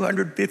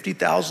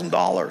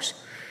 $250,000.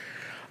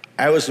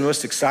 I was the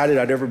most excited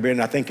I'd ever been,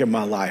 I think, in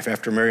my life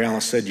after Mary Ellen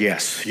said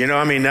yes.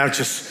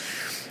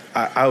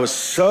 I was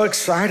so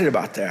excited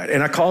about that.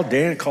 And I called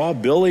Dan,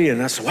 called Billy,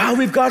 and I said, "Wow,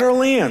 we've got our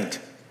land."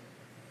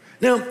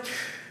 Now,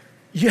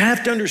 you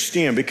have to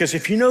understand, because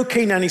if you know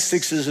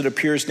K96 as it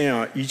appears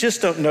now, you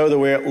just don't know the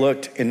way it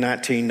looked in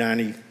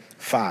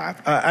 1995.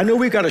 I know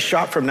we've got a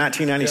shot from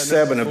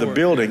 1997 of the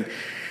building.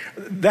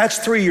 That's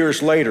 3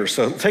 years later,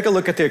 so take a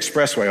look at the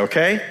expressway,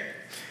 okay?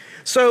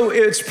 So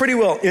it's pretty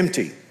well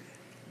empty,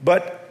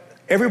 but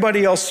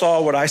everybody else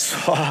saw what I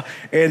saw,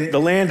 and the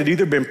land had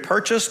either been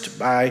purchased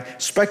by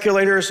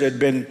speculators, it had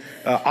been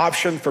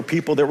optioned for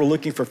people that were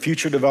looking for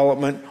future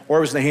development, or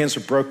it was in the hands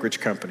of brokerage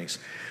companies.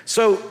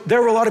 So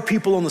there were a lot of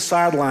people on the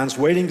sidelines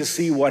waiting to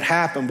see what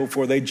happened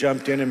before they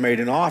jumped in and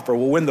made an offer.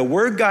 Well, when the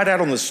word got out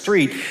on the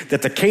street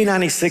that the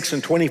K96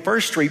 and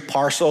 21st Street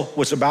parcel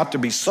was about to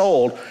be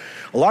sold,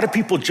 a lot of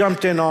people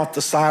jumped in off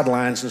the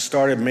sidelines and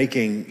started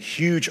making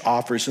huge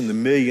offers in the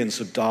millions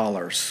of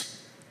dollars.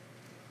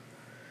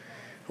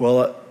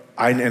 Well,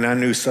 I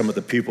knew some of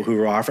the people who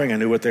were offering. I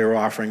knew what they were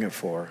offering it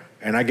for.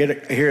 And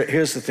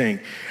here's the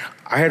thing.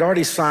 I had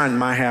already signed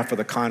my half of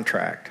the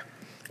contract.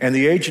 And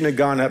the agent had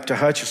gone up to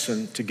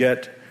Hutchison to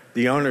get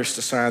the owners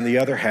to sign the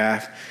other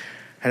half.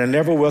 And I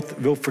never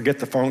will forget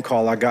the phone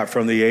call I got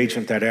from the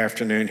agent that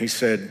afternoon. He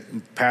said,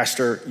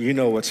 "Pastor, you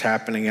know what's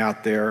happening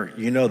out there.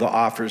 You know the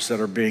offers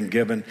that are being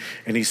given."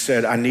 And he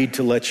said, "I need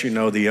to let you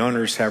know the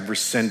owners have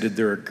rescinded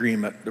their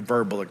agreement, the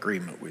verbal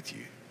agreement with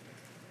you."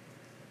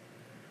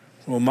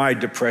 Well, my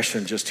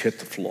depression just hit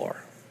the floor.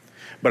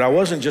 But I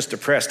wasn't just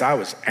depressed, I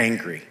was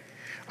angry.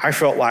 I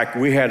felt like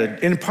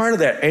and part of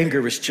that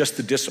anger was just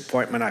the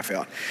disappointment I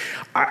felt.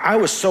 I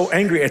was so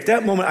angry. At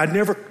that moment, I'd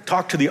never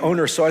talked to the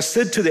owner, so I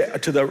said to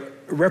the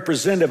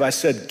representative, I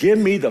said, "Give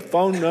me the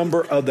phone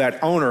number of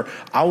that owner.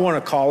 I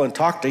want to call and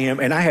talk to him."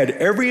 And I had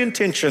every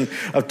intention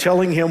of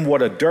telling him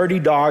what a dirty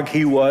dog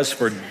he was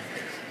for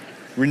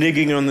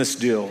reneging on this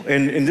deal.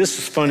 And this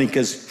is funny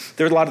because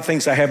there are a lot of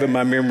things I have in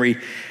my memory.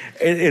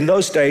 In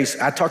those days,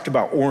 I talked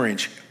about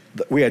orange.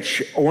 We had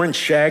orange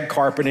shag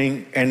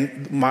carpeting,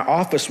 and my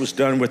office was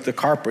done with the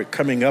carpet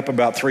coming up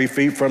about 3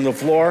 feet from the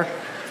floor.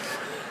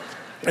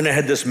 And it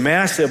had this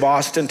massive,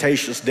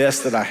 ostentatious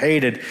desk that I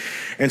hated.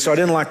 And so I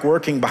didn't like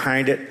working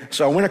behind it.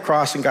 So I went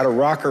across and got a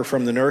rocker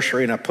from the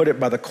nursery, and I put it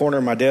by the corner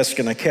of my desk,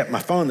 and I kept my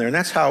phone there. And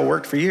that's how I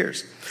worked for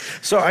years.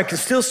 So I can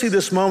still see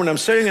this moment. I'm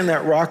sitting in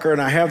that rocker, and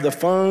I have the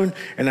phone,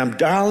 and I'm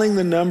dialing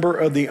the number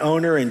of the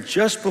owner. And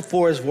just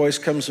before his voice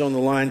comes on the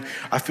line,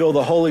 I feel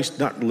the Holy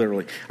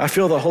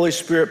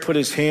Spirit put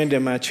his hand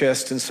in my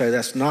chest and say,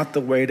 "That's not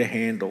the way to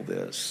handle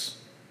this."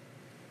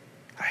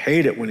 I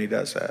hate it when he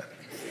does that.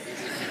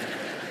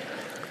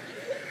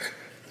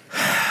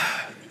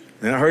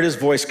 Then I heard his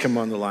voice come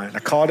on the line. I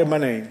called him by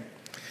name.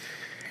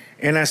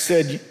 And I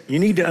said, "You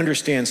need to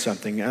understand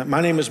something.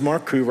 My name is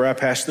Mark Hoover. I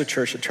pastor the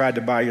church that tried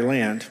to buy your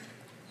land.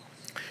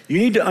 You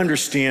need to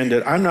understand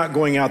that I'm not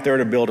going out there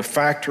to build a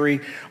factory.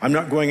 I'm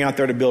not going out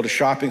there to build a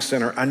shopping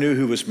center. I knew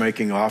who was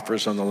making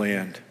offers on the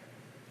land.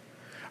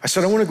 I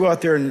said, I want to go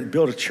out there and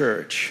build a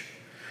church.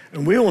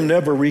 And we will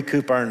never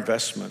recoup our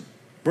investment.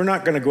 We're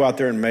not going to go out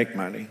there and make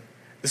money.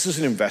 This is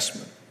an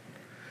investment.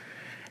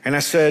 And I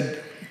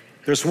said,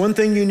 there's one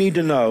thing you need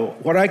to know.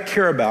 What I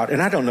care about,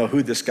 and I don't know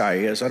who this guy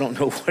is. I don't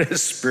know what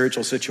his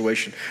spiritual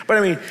situation. But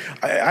I mean,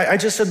 I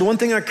just said the one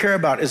thing I care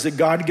about is that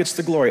God gets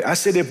the glory. I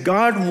said, if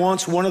God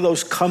wants one of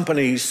those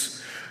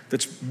companies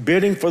that's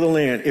bidding for the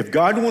land, if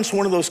God wants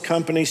one of those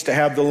companies to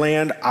have the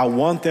land, I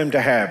want them to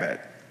have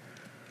it.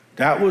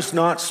 That was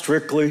not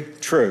strictly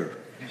true.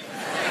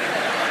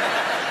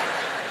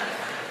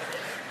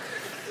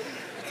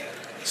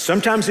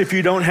 Sometimes if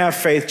you don't have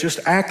faith, just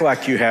act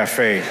like you have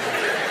faith.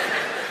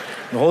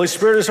 The Holy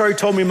Spirit has already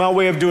told me my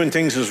way of doing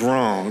things is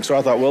wrong. So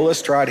I thought, well,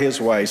 let's try it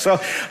his way.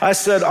 So I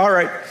said, all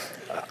right,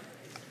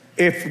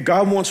 if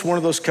God wants one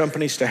of those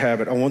companies to have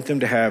it, I want them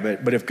to have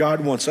it. But if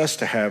God wants us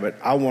to have it,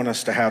 I want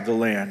us to have the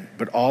land.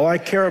 But all I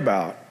care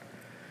about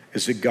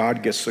is that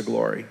God gets the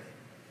glory.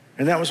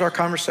 And that was our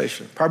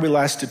conversation. Probably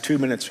lasted 2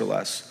 minutes or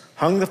less.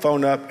 Hung the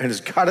phone up, and as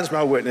God is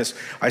my witness,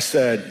 I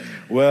said,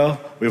 well,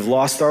 we've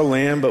lost our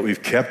land, but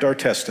we've kept our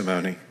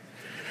testimony.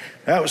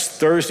 That was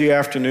Thursday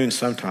afternoon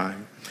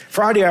sometime.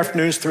 Friday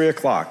afternoon is 3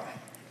 o'clock.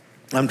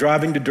 I'm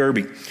driving to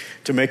Derby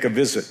to make a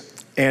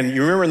visit. And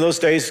you remember in those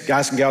days,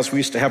 guys and gals, we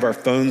used to have our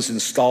phones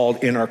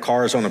installed in our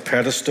cars on a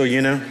pedestal,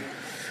 you know?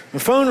 The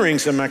phone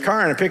rings in my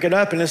car, and I pick it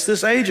up, and it's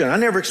this agent. I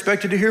never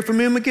expected to hear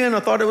from him again. I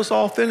thought it was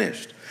all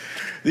finished.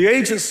 The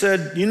agent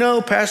said, you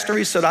know, Pastor,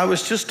 he said, I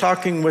was just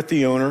talking with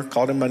the owner,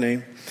 called him by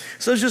name.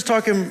 So I was just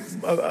talking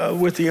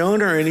with the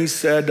owner, and he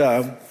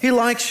said, he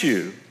likes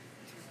you.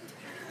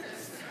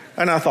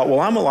 And I thought, well,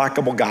 I'm a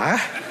likable guy.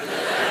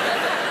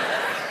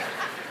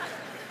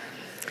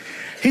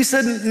 He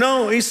said,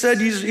 no, he said,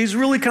 he's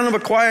really kind of a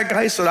quiet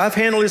guy. He said, I've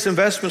handled his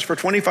investments for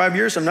 25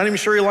 years. I'm not even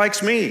sure he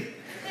likes me.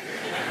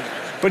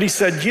 But he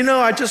said, you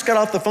know, I just got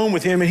off the phone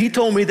with him, and he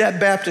told me that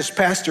Baptist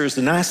pastor is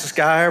the nicest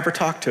guy I ever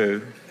talked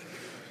to.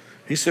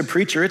 He said,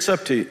 preacher, it's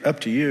up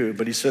to you.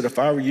 But he said, if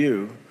I were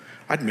you,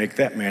 I'd make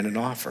that man an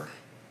offer.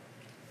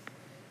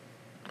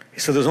 He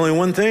said, there's only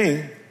one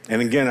thing.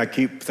 And again, I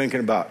keep thinking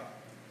about,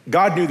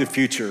 God knew the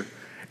future.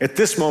 At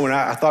this moment,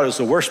 I thought it was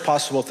the worst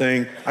possible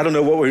thing. I don't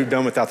know what we'd have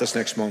done without this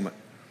next moment.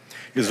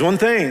 There's one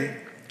thing,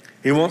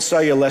 he won't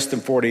sell you less than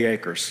 40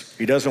 acres.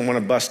 He doesn't want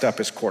to bust up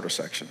his quarter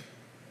section.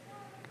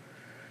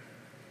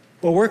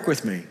 Well, work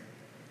with me.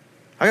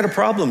 I got a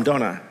problem,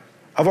 don't I?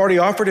 I've already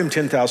offered him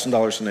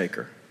 $10,000 an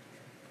acre.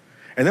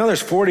 And now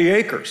there's 40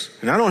 acres,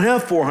 and I don't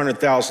have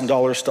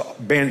 $400,000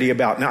 to bandy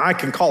about. Now, I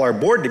can call our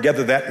board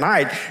together that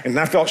night, and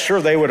I felt sure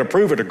they would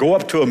approve it to go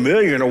up to $1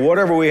 million or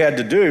whatever we had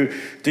to do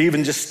to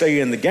even just stay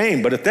in the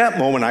game. But at that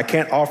moment, I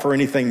can't offer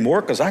anything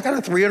more because I got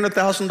a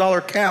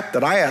 $300,000 cap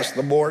that I asked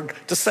the board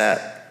to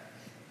set.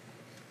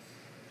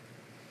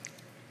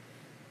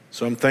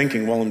 So I'm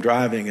thinking while I'm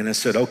driving, and I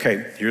said,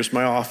 okay, here's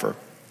my offer.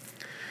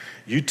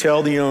 You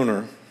tell the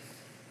owner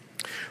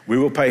we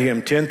will pay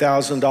him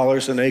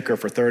 $10,000 an acre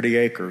for 30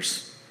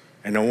 acres,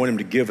 and I want him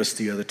to give us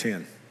the other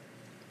 10.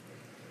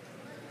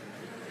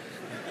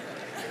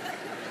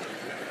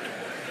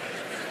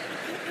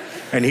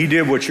 And he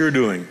did what you're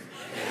doing.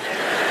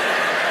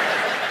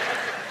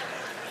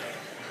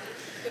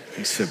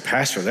 He said,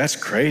 Pastor, that's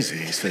crazy.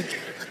 He said,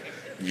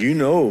 you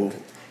know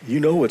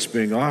what's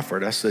being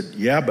offered. I said,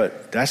 yeah,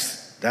 but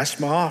that's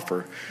my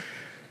offer.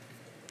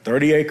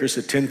 30 acres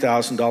at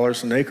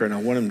 $10,000 an acre, and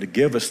I want him to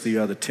give us the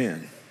other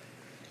 10.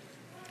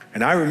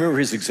 And I remember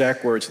his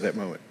exact words at that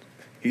moment.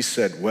 He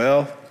said,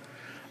 well,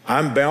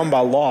 I'm bound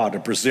by law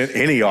to present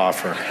any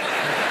offer.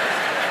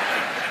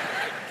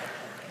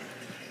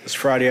 It's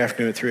Friday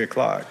afternoon at 3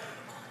 o'clock.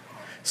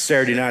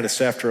 Saturday night, it's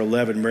after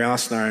 11. Marianne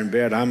and I are in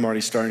bed. I'm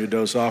already starting to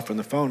doze off when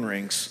the phone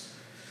rings.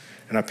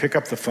 And I pick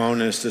up the phone,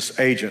 and it's this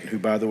agent who,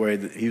 by the way,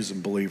 he was a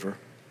believer.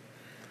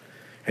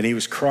 And he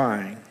was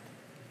crying.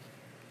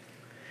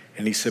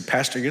 And he said,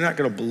 Pastor, you're not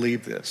going to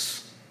believe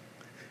this.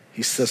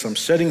 He says, I'm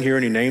sitting here,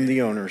 and he named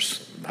the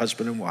owners,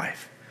 husband and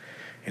wife.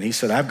 And he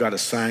said, I've got a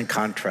signed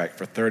contract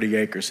for 30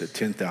 acres at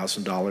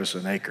 $10,000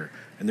 an acre,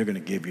 and they're going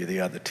to give you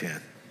the other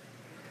 10.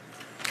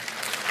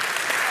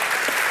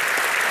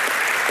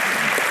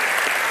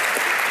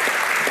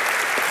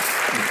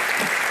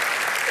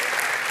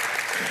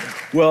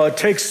 Well, it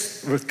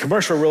takes, with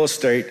commercial real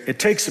estate, it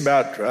takes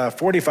about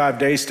 45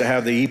 days to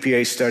have the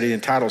EPA study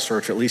and title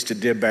search, at least it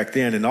did back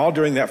then. And all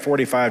during that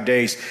 45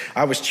 days,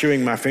 I was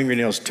chewing my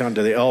fingernails down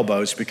to the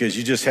elbows because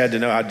you just had to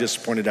know how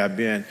disappointed I've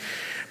been.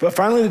 But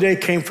finally the day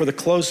came for the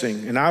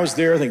closing, and I was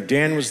there. I think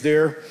Dan was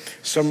there.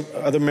 Some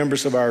other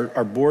members of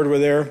our board were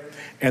there.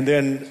 And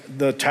then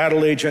the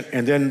title agent,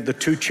 and then the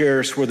two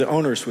chairs where the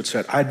owners would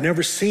sit. I'd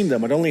never seen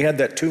them. I'd only had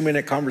that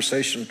 2-minute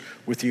conversation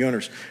with the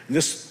owners. And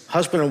this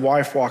husband and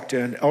wife walked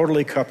in,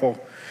 elderly couple,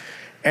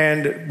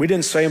 and we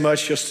didn't say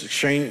much, just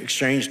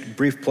exchanged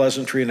brief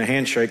pleasantry and a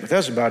handshake, but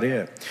that's about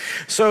it.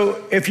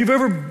 So if you've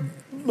ever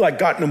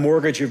gotten a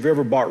mortgage, you've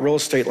ever bought real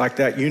estate like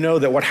that, you know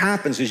that what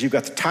happens is you've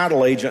got the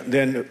title agent,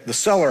 then the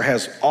seller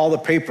has all the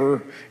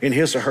paper in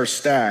his or her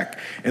stack,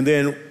 and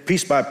then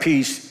piece by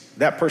piece,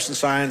 that person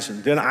signs,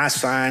 and then I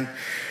sign.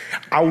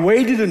 I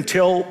waited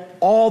until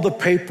all the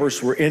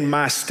papers were in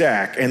my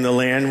stack and the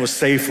land was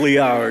safely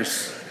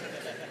ours.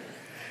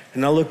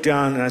 And I looked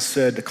down and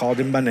I called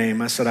him by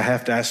name. I said, I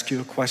have to ask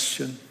you a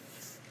question.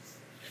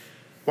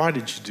 Why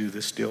did you do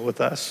this deal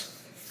with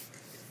us?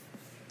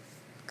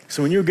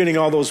 So when you were getting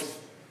all those $1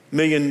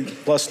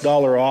 million+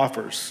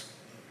 offers,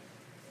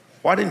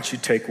 why didn't you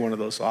take one of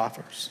those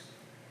offers?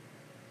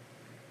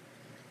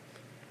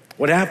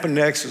 What happened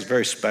next is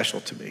very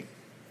special to me.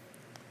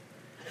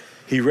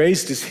 He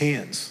raised his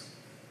hands.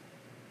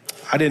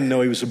 I didn't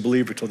know he was a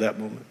believer till that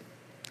moment.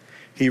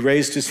 He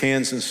raised his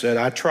hands and said,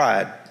 I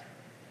tried.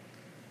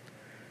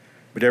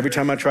 But every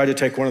time I tried to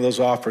take one of those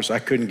offers, I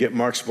couldn't get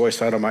Mark's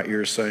voice out of my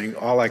ears saying,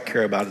 all I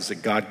care about is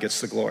that God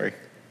gets the glory.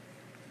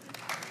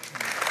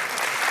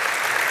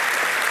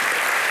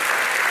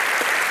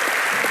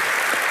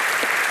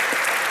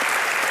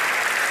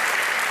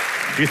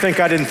 Do you think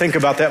I didn't think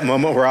about that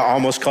moment where I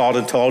almost called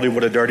and told him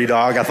what a dirty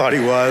dog I thought he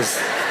was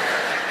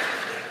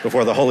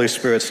before the Holy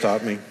Spirit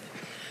stopped me?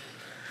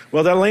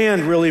 Well, that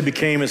land really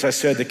became, as I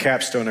said, the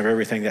capstone of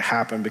everything that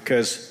happened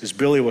because, as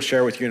Billy will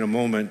share with you in a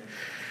moment,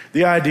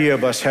 the idea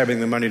of us having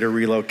the money to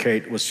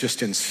relocate was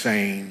just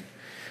insane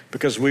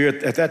because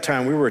at that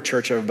time, we were a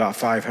church of about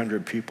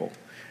 500 people.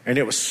 And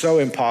it was so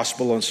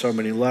impossible on so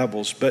many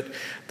levels. But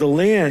the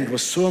land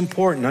was so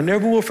important. I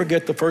never will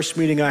forget the first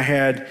meeting I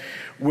had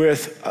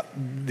with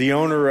the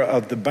owner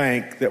of the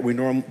bank that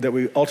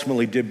we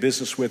ultimately did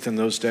business with in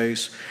those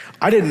days.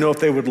 I didn't know if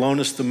they would loan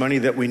us the money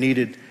that we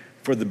needed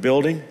for the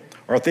building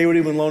or if they would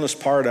even loan us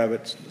part of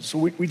it. So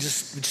we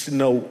just didn't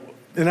know.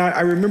 And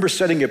I remember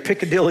sitting at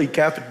Piccadilly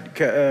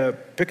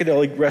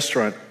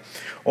restaurant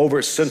over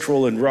at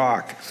Central and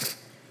Rock.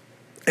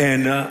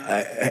 And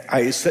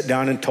I sat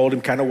down and told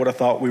him kind of what I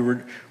thought we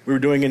were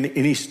doing. And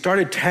he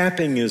started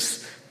tapping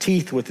his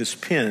teeth with his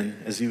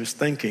pen as he was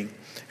thinking.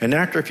 And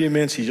after a few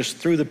minutes, he just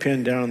threw the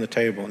pen down on the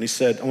table. And he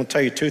said, I want to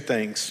tell you two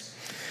things.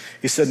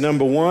 He said,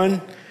 number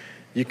one,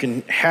 you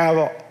can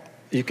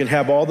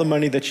have all the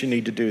money that you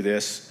need to do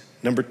this.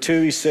 Number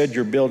two, he said,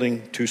 you're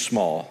building too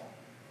small.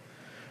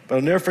 But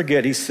I'll never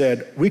forget, he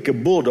said, we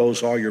could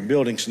bulldoze all your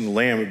buildings and the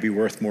land would be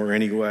worth more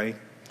anyway.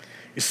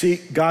 You see,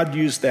 God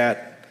used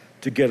that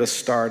to get us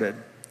started.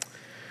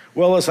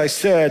 Well, as I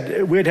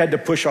said, we had to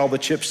push all the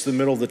chips to the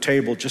middle of the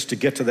table just to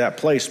get to that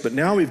place. But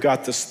now we've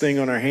got this thing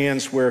on our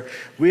hands where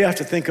we have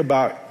to think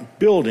about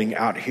building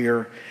out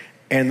here,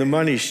 and the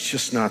money's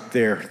just not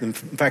there. In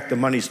fact, the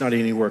money's not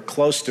anywhere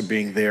close to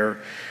being there.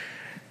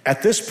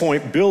 At this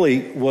point,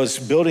 Billy was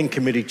building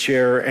committee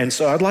chair, and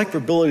so I'd like for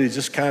Billy to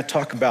just kind of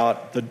talk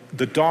about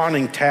the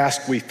daunting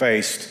task we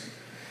faced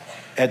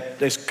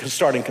at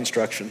starting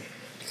construction.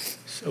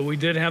 So we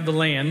did have the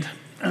land,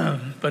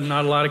 but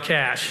not a lot of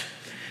cash.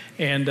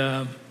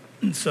 And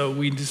so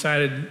we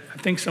decided, I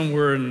think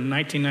somewhere in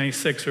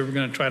 1996, we were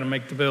going to try to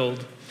make the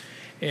build.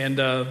 And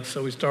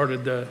so we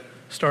started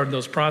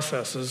those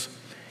processes.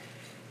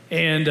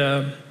 And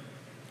I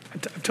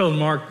told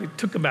Mark, it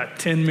took about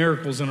 10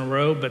 miracles in a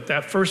row, but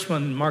that first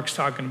one Mark's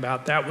talking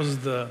about, that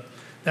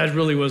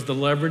really was the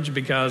leverage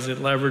because it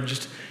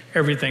leveraged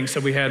everything. So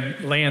we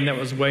had land that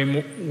was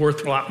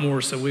worth a lot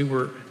more, so we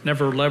were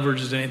never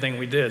leveraged anything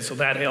we did, so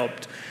that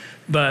helped.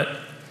 But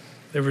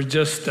there was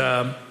just...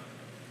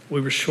 we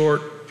were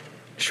short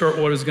what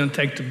it was going to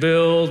take to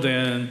build,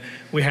 and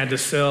we had to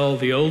sell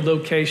the old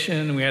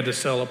location, we had to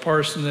sell a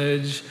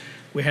parsonage,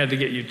 we had to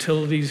get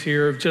utilities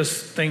here,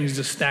 just things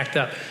just stacked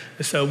up.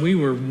 So we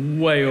were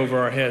way over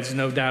our heads,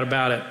 no doubt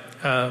about it.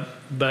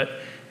 But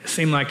it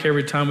seemed like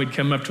every time we'd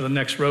come up to the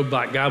next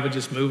roadblock, God would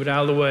just move it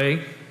out of the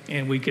way,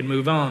 and we could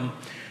move on.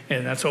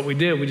 And that's what we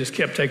did. We just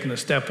kept taking a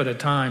step at a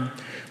time.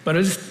 But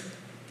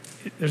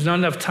there's not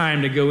enough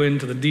time to go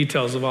into the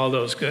details of all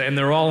those, and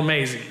they're all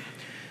amazing.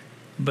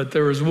 But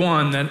there was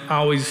one that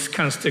always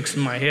kind of sticks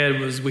in my head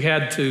was we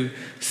had to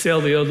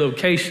sell the old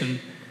location,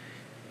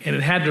 and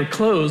it had to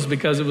close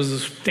because it was a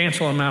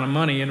substantial amount of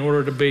money. In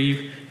order to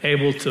be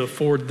able to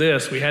afford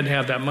this, we had to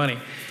have that money.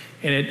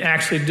 And it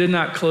actually did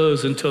not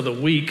close until the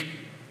week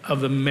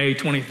of the May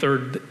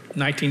 23rd,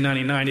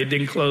 1999. It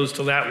didn't close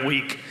till that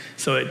week.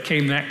 So it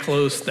came that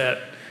close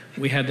that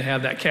we had to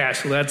have that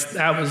cash. So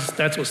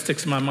that's what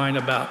sticks in my mind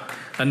about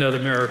another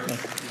miracle.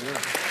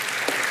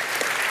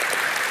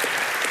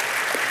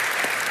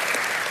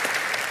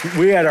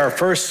 We had our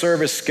first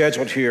service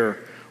scheduled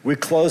here. We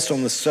closed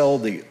on the sale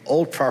of the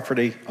old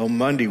property on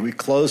Monday. We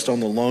closed on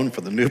the loan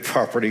for the new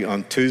property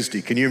on Tuesday.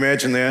 Can you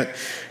imagine that?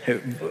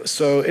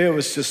 So it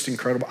was just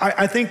incredible.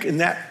 I think in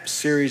that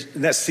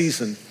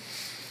season,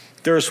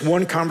 there's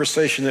one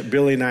conversation that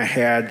Billy and I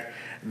had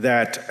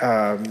that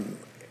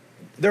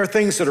there are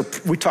things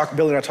that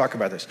Billy and I talk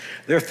about this.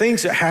 There are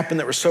things that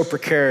happened that were so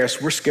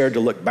precarious, we're scared to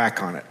look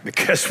back on it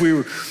because we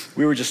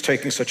were just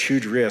taking such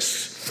huge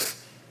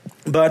risks.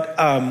 But,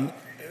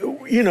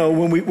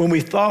 when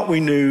we thought we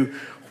knew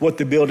what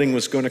the building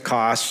was going to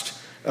cost,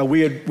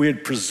 we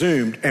had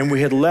presumed, and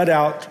we had let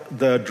out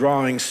the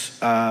drawings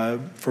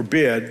for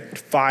bid,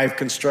 5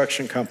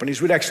 construction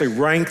companies. We'd actually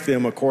ranked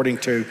them according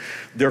to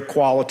their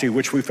quality,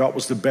 which we felt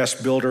was the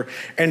best builder.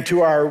 And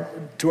to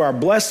our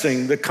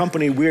blessing, the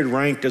company we had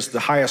ranked as the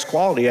highest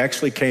quality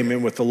actually came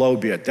in with the low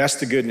bid. That's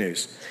the good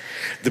news.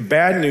 The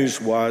bad news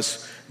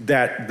was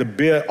that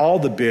all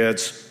the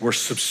bids were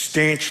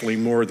substantially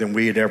more than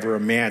we had ever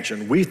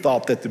imagined. We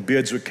thought that the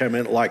bids would come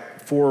in at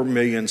like $4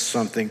 million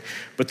something,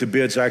 but the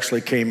bids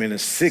actually came in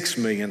as $6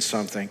 million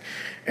something.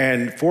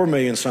 And $4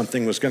 million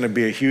something was going to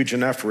be a huge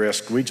enough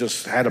risk. We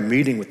just had a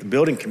meeting with the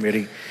building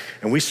committee,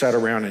 and we sat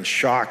around in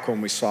shock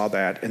when we saw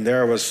that. And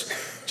there was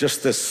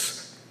just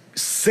this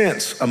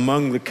sense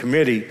among the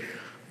committee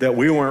that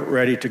we weren't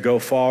ready to go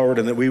forward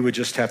and that we would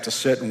just have to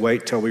sit and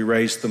wait till we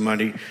raised the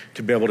money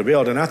to be able to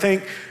build. And I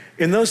think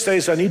in those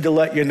days, I need to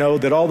let you know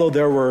that although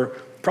there were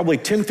probably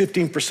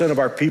 10-15% of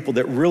our people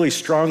that really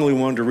strongly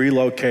wanted to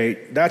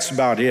relocate, that's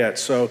about it.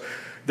 So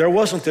there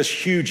wasn't this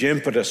huge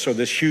impetus or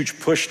this huge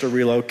push to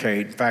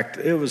relocate. In fact,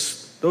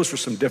 those were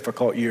some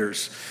difficult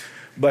years.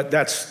 But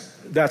that's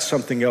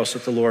something else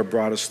that the Lord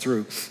brought us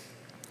through.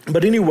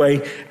 But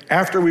anyway,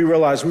 after we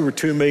realized we were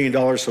 $2 million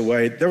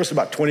away, there was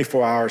about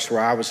 24 hours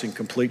where I was in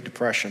complete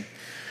depression.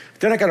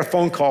 Then I got a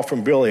phone call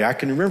from Billy. I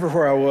can remember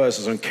where I was.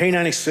 I was on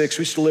K96.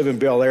 We used to live in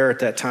Bel Air at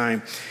that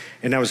time.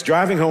 And I was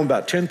driving home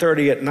about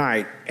 10:30 at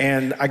night,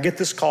 and I get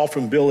this call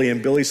from Billy,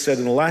 and Billy said,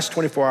 in the last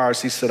 24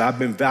 hours, he said, I've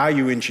been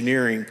value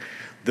engineering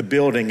the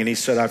building, and he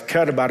said, I've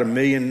cut about $1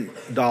 million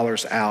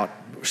out,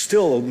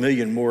 still $1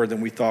 million more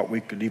than we thought we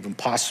could even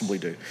possibly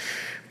do.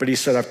 But he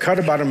said, I've cut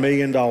about $1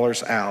 million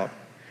out,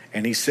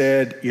 and he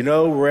said,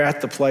 we're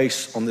at the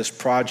place on this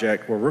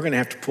project where we're going to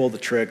have to pull the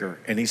trigger.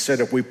 And he said,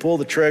 if we pull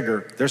the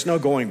trigger, there's no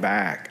going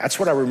back. That's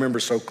what I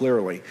remember so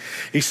clearly.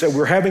 He said,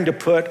 we're having to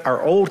put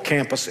our old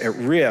campus at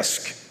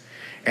risk.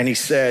 And he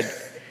said,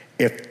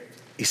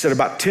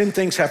 about 10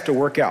 things have to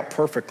work out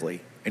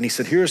perfectly. And he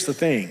said, here's the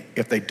thing.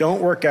 If they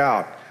don't work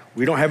out,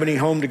 we don't have any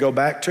home to go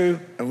back to,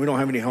 and we don't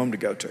have any home to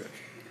go to.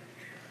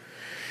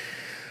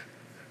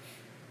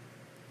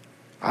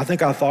 I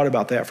think I thought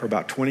about that for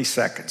about 20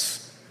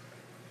 seconds.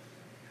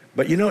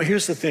 But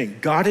here's the thing.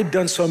 God had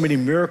done so many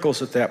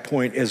miracles at that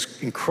point.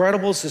 As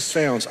incredible as this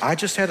sounds, I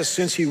just had a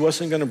sense he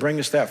wasn't going to bring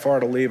us that far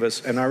to leave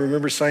us. And I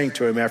remember saying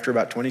to him after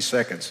about 20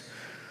 seconds,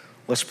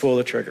 let's pull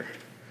the trigger.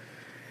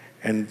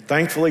 And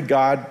thankfully,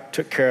 God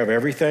took care of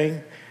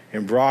everything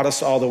and brought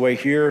us all the way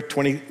here.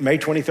 May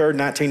 23rd,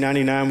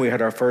 1999, we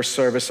had our first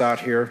service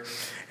out here.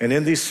 And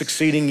in these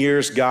succeeding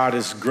years, God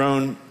has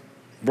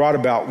brought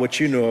about what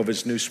you know of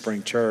as New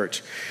Spring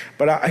Church.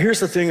 But here's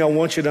the thing I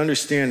want you to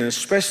understand, and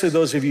especially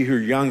those of you who are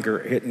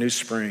younger at New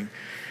Spring,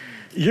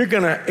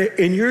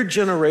 in your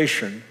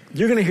generation,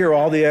 you're gonna hear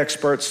all the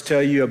experts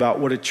tell you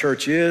about what a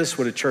church is,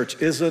 what a church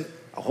isn't,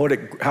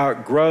 how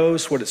it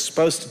grows, what it's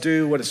supposed to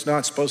do, what it's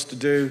not supposed to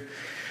do.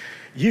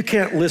 You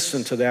can't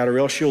listen to that or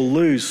else you'll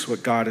lose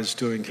what God is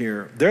doing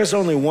here. There's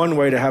only one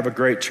way to have a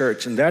great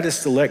church, and that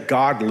is to let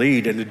God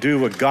lead and to do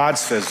what God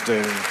says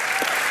do.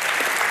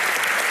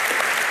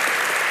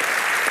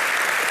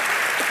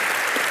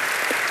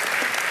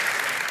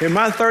 In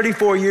my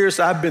 34 years,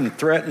 I've been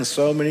threatened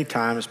so many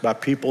times by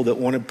people that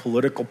wanted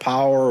political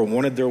power or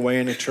wanted their way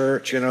in the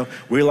church.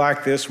 We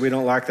like this, we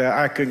don't like that.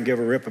 I couldn't give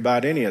a rip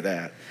about any of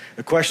that.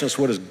 The question is,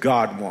 what does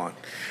God want?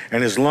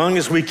 And as long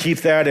as we keep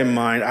that in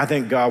mind, I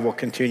think God will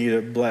continue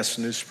to bless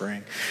New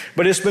Spring.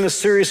 But it's been a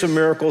series of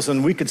miracles,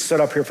 and we could sit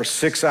up here for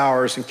 6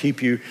 hours and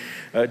keep you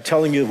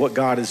telling you what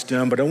God has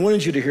done. But I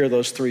wanted you to hear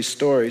those 3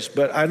 stories.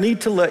 But I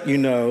need to let you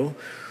know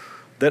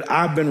that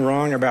I've been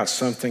wrong about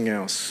something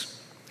else.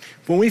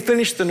 When we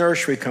finish the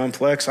nursery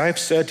complex, I've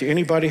said to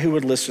anybody who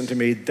would listen to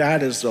me,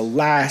 that is the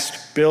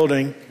last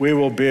building we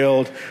will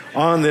build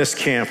on this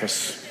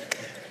campus.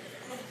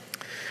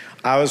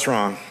 I was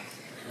wrong.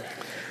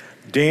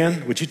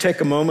 Dan, would you take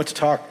a moment to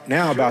talk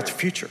now about the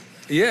future?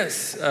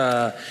 Yes.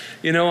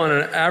 On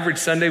an average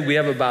Sunday, we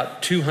have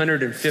about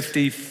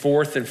 250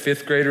 fourth and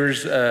fifth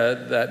graders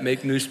that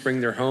make New Spring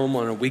their home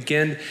on a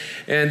weekend.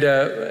 And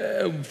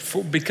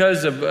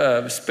because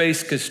of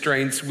space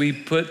constraints, we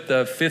put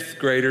the fifth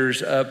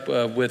graders up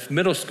with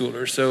middle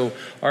schoolers. So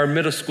our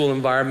middle school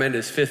environment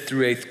is 5th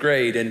through 8th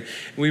grade. And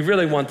we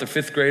really want the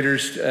fifth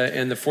graders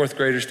and the fourth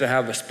graders to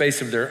have a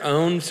space of their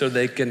own so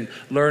they can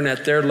learn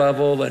at their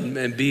level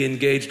and be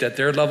engaged at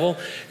their level.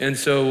 And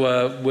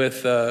so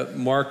with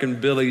Mark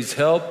and Billy's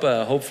help,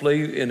 hopefully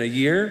in a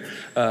year,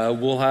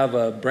 we'll have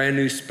a brand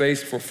new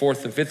space for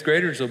 4th and 5th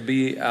graders. It'll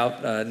be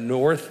out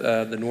north,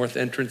 the north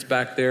entrance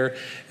back there,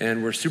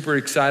 and we're super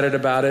excited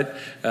about it.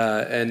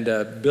 And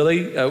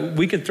Billy,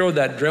 we can throw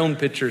that drone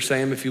picture,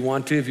 Sam, if you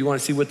want to. If you want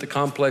to see what the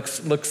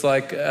complex looks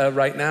like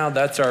right now,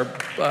 that's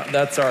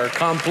our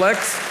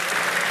complex.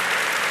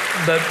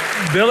 But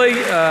Billy,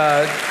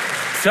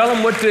 tell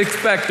them what to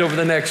expect over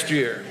the next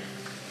year.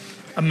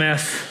 A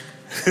mess.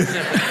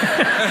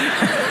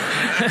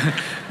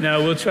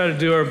 No, we'll try to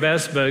do our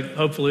best, but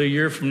hopefully a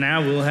year from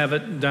now we'll have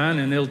it done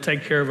and it'll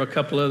take care of a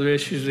couple other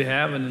issues we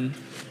have, and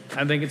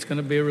I think it's going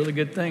to be a really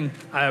good thing.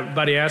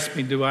 Everybody asked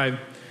me, do I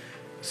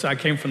So I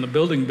came from the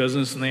building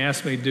business, and they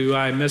asked me, do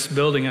I miss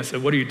building? I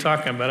said, what are you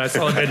talking about? I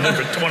saw it been here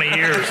for 20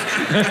 years.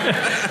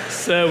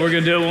 So we're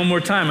going to do it one more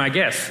time, I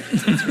guess.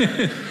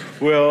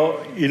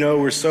 Well,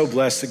 we're so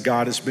blessed that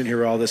God has been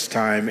here all this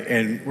time,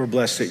 and we're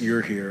blessed that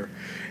you're here.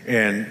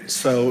 And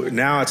so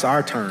now it's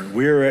our turn.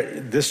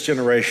 This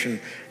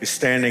generation is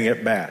standing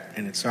at bat,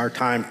 and it's our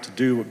time to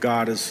do what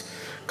God is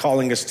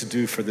calling us to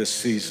do for this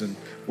season,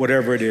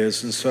 whatever it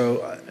is. And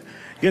so,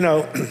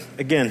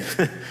 again,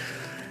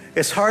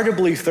 it's hard to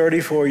believe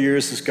 34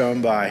 years has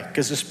gone by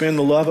because it's been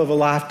the love of a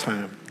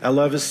lifetime. I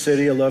love this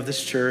city. I love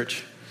this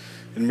church.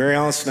 And Mary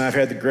Alice and I have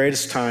had the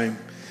greatest time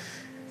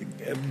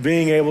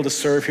being able to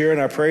serve here.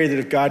 And I pray that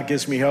if God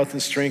gives me health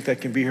and strength, I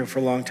can be here for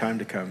a long time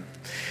to come.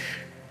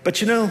 But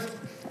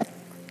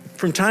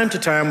from time to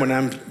time when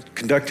I'm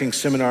conducting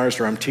seminars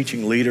or I'm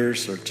teaching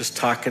leaders or just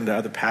talking to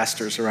other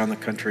pastors around the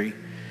country,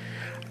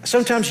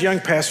 sometimes young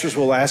pastors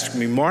will ask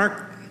me,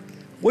 Mark,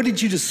 what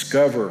did you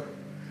discover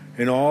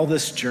in all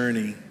this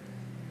journey?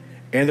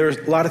 And there's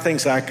a lot of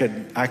things I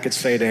could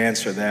say to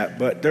answer that,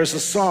 but there's a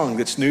song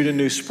that's new to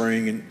New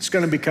Spring, and it's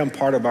going to become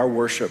part of our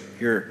worship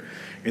here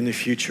in the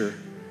future.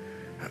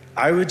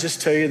 I would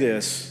just tell you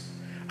this.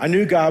 I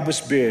knew God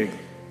was big,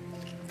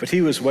 but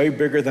he was way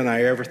bigger than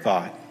I ever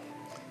thought.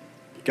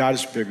 God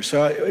is bigger.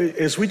 So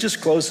as we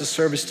just close the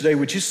service today,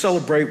 would you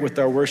celebrate with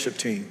our worship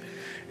team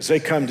as they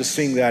come to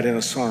sing that in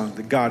a song,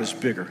 that God is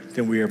bigger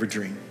than we ever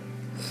dreamed.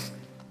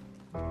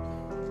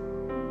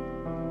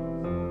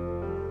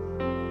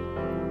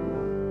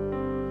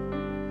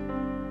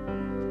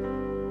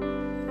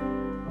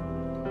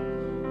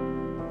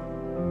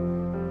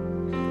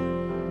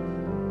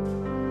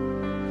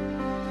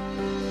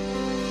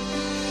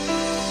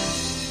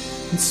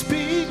 And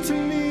speak to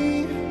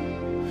me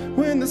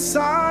when the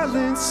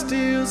silence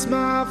steals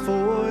my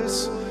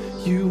voice.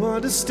 You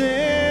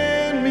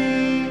understand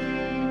me.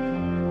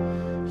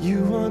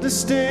 You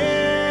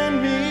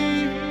understand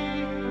me.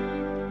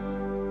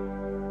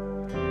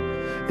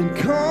 And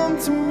come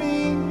to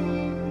me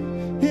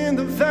in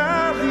the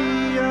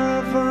valley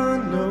of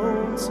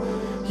unknowns.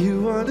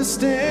 You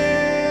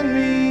understand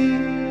me.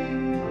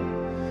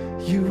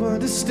 You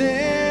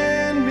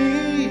understand me.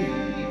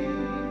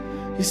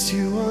 Yes,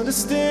 you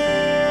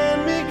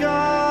understand me,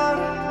 God.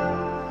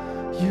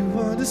 You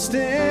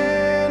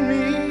understand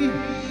me.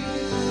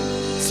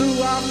 So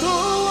I throw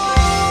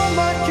all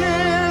my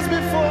cares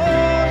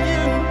before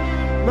you.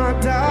 My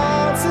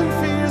doubts and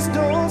fears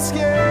don't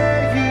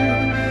scare you.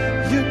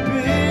 You're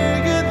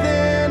bigger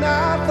than I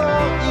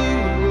thought you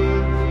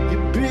were.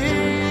 You're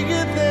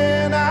bigger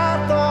than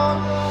I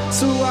thought.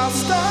 So I'll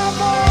stop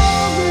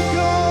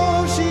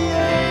all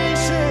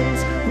negotiations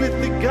with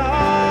the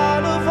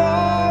God of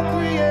all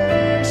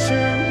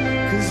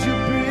creation. 'Cause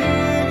you're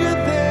bigger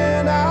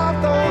than I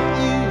thought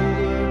you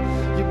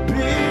were. You're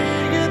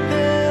bigger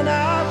than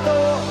I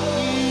thought you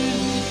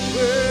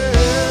were.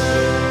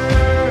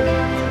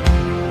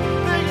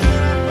 Bigger than I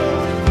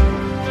thought.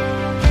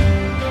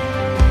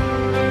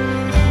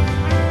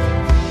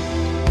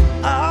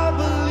 I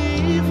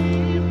believe,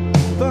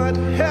 but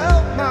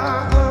help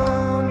my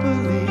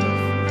unbelief.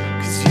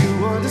 'Cause you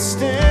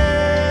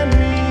understand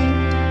me.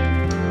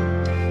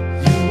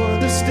 You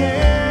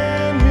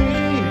understand me.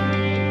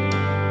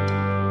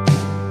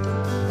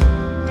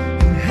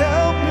 And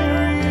help me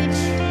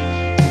reach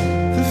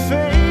the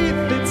faith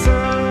that's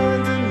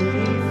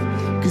underneath.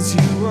 'Cause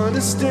you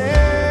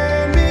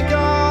understand me,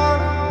 God.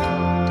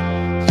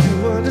 You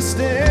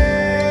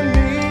understand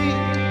me.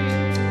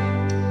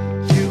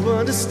 You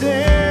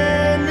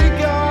understand me,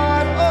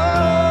 God.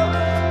 Oh,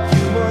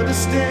 you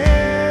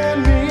understand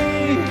me.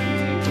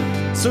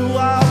 So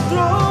I'll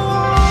throw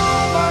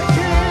all my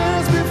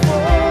cares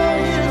before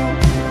you.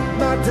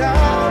 My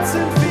doubts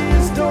and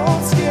fears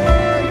don't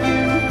scare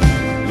you.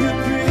 You're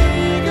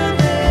bigger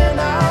than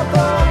I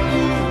thought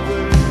you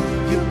were.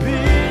 You're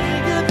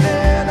bigger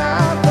than I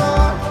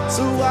thought.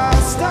 So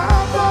I'll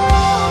stop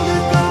all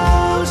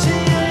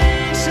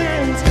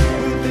negotiations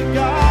with the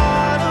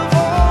God of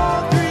all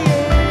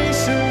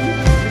creation.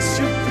 'Cause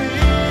you're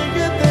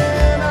bigger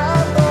than I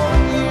thought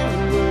you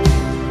were.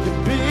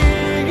 You're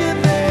bigger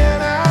than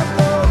I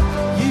thought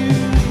you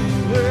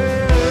were.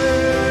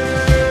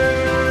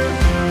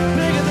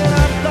 Bigger than I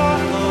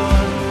thought,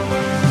 Lord.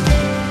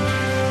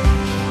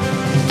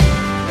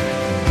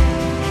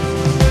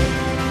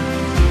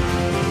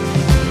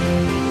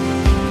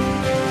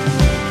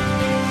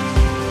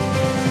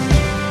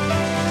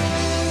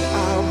 I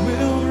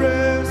will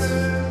rest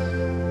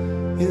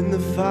in the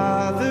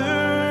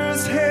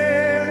Father's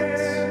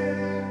hands.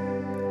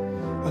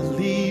 I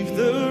leave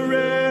the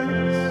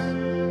rest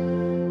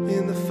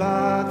in the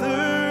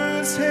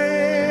Father's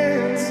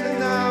hands,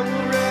 and I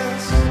will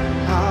rest.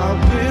 I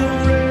will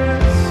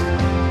rest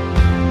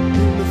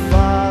in the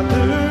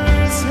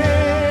Father's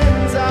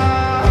hands. I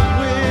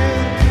will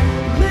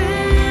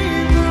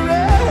leave the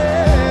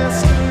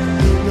rest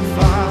in the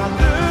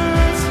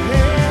Father's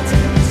hands.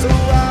 So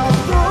I'll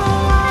throw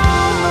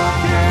all my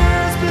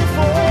cares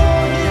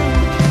before you.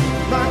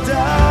 My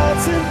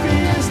doubts and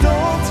fears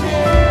don't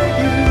scare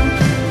you.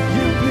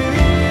 You're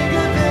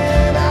bigger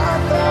than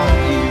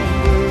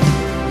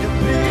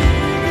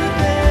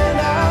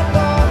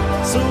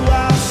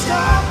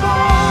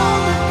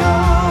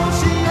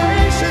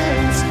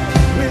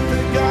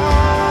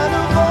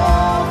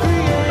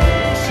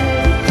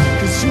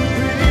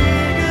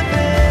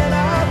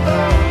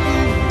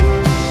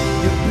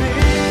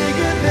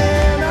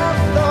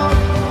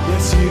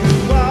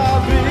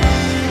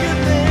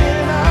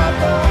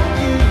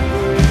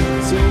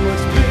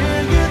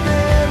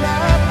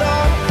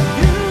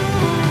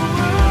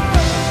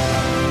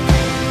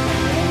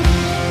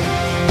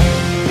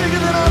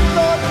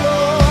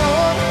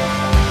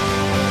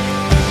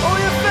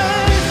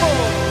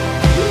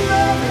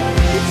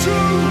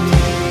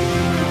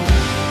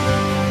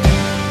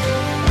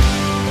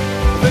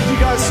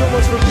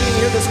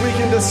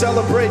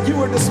celebrate.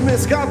 You are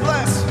dismissed. God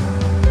bless.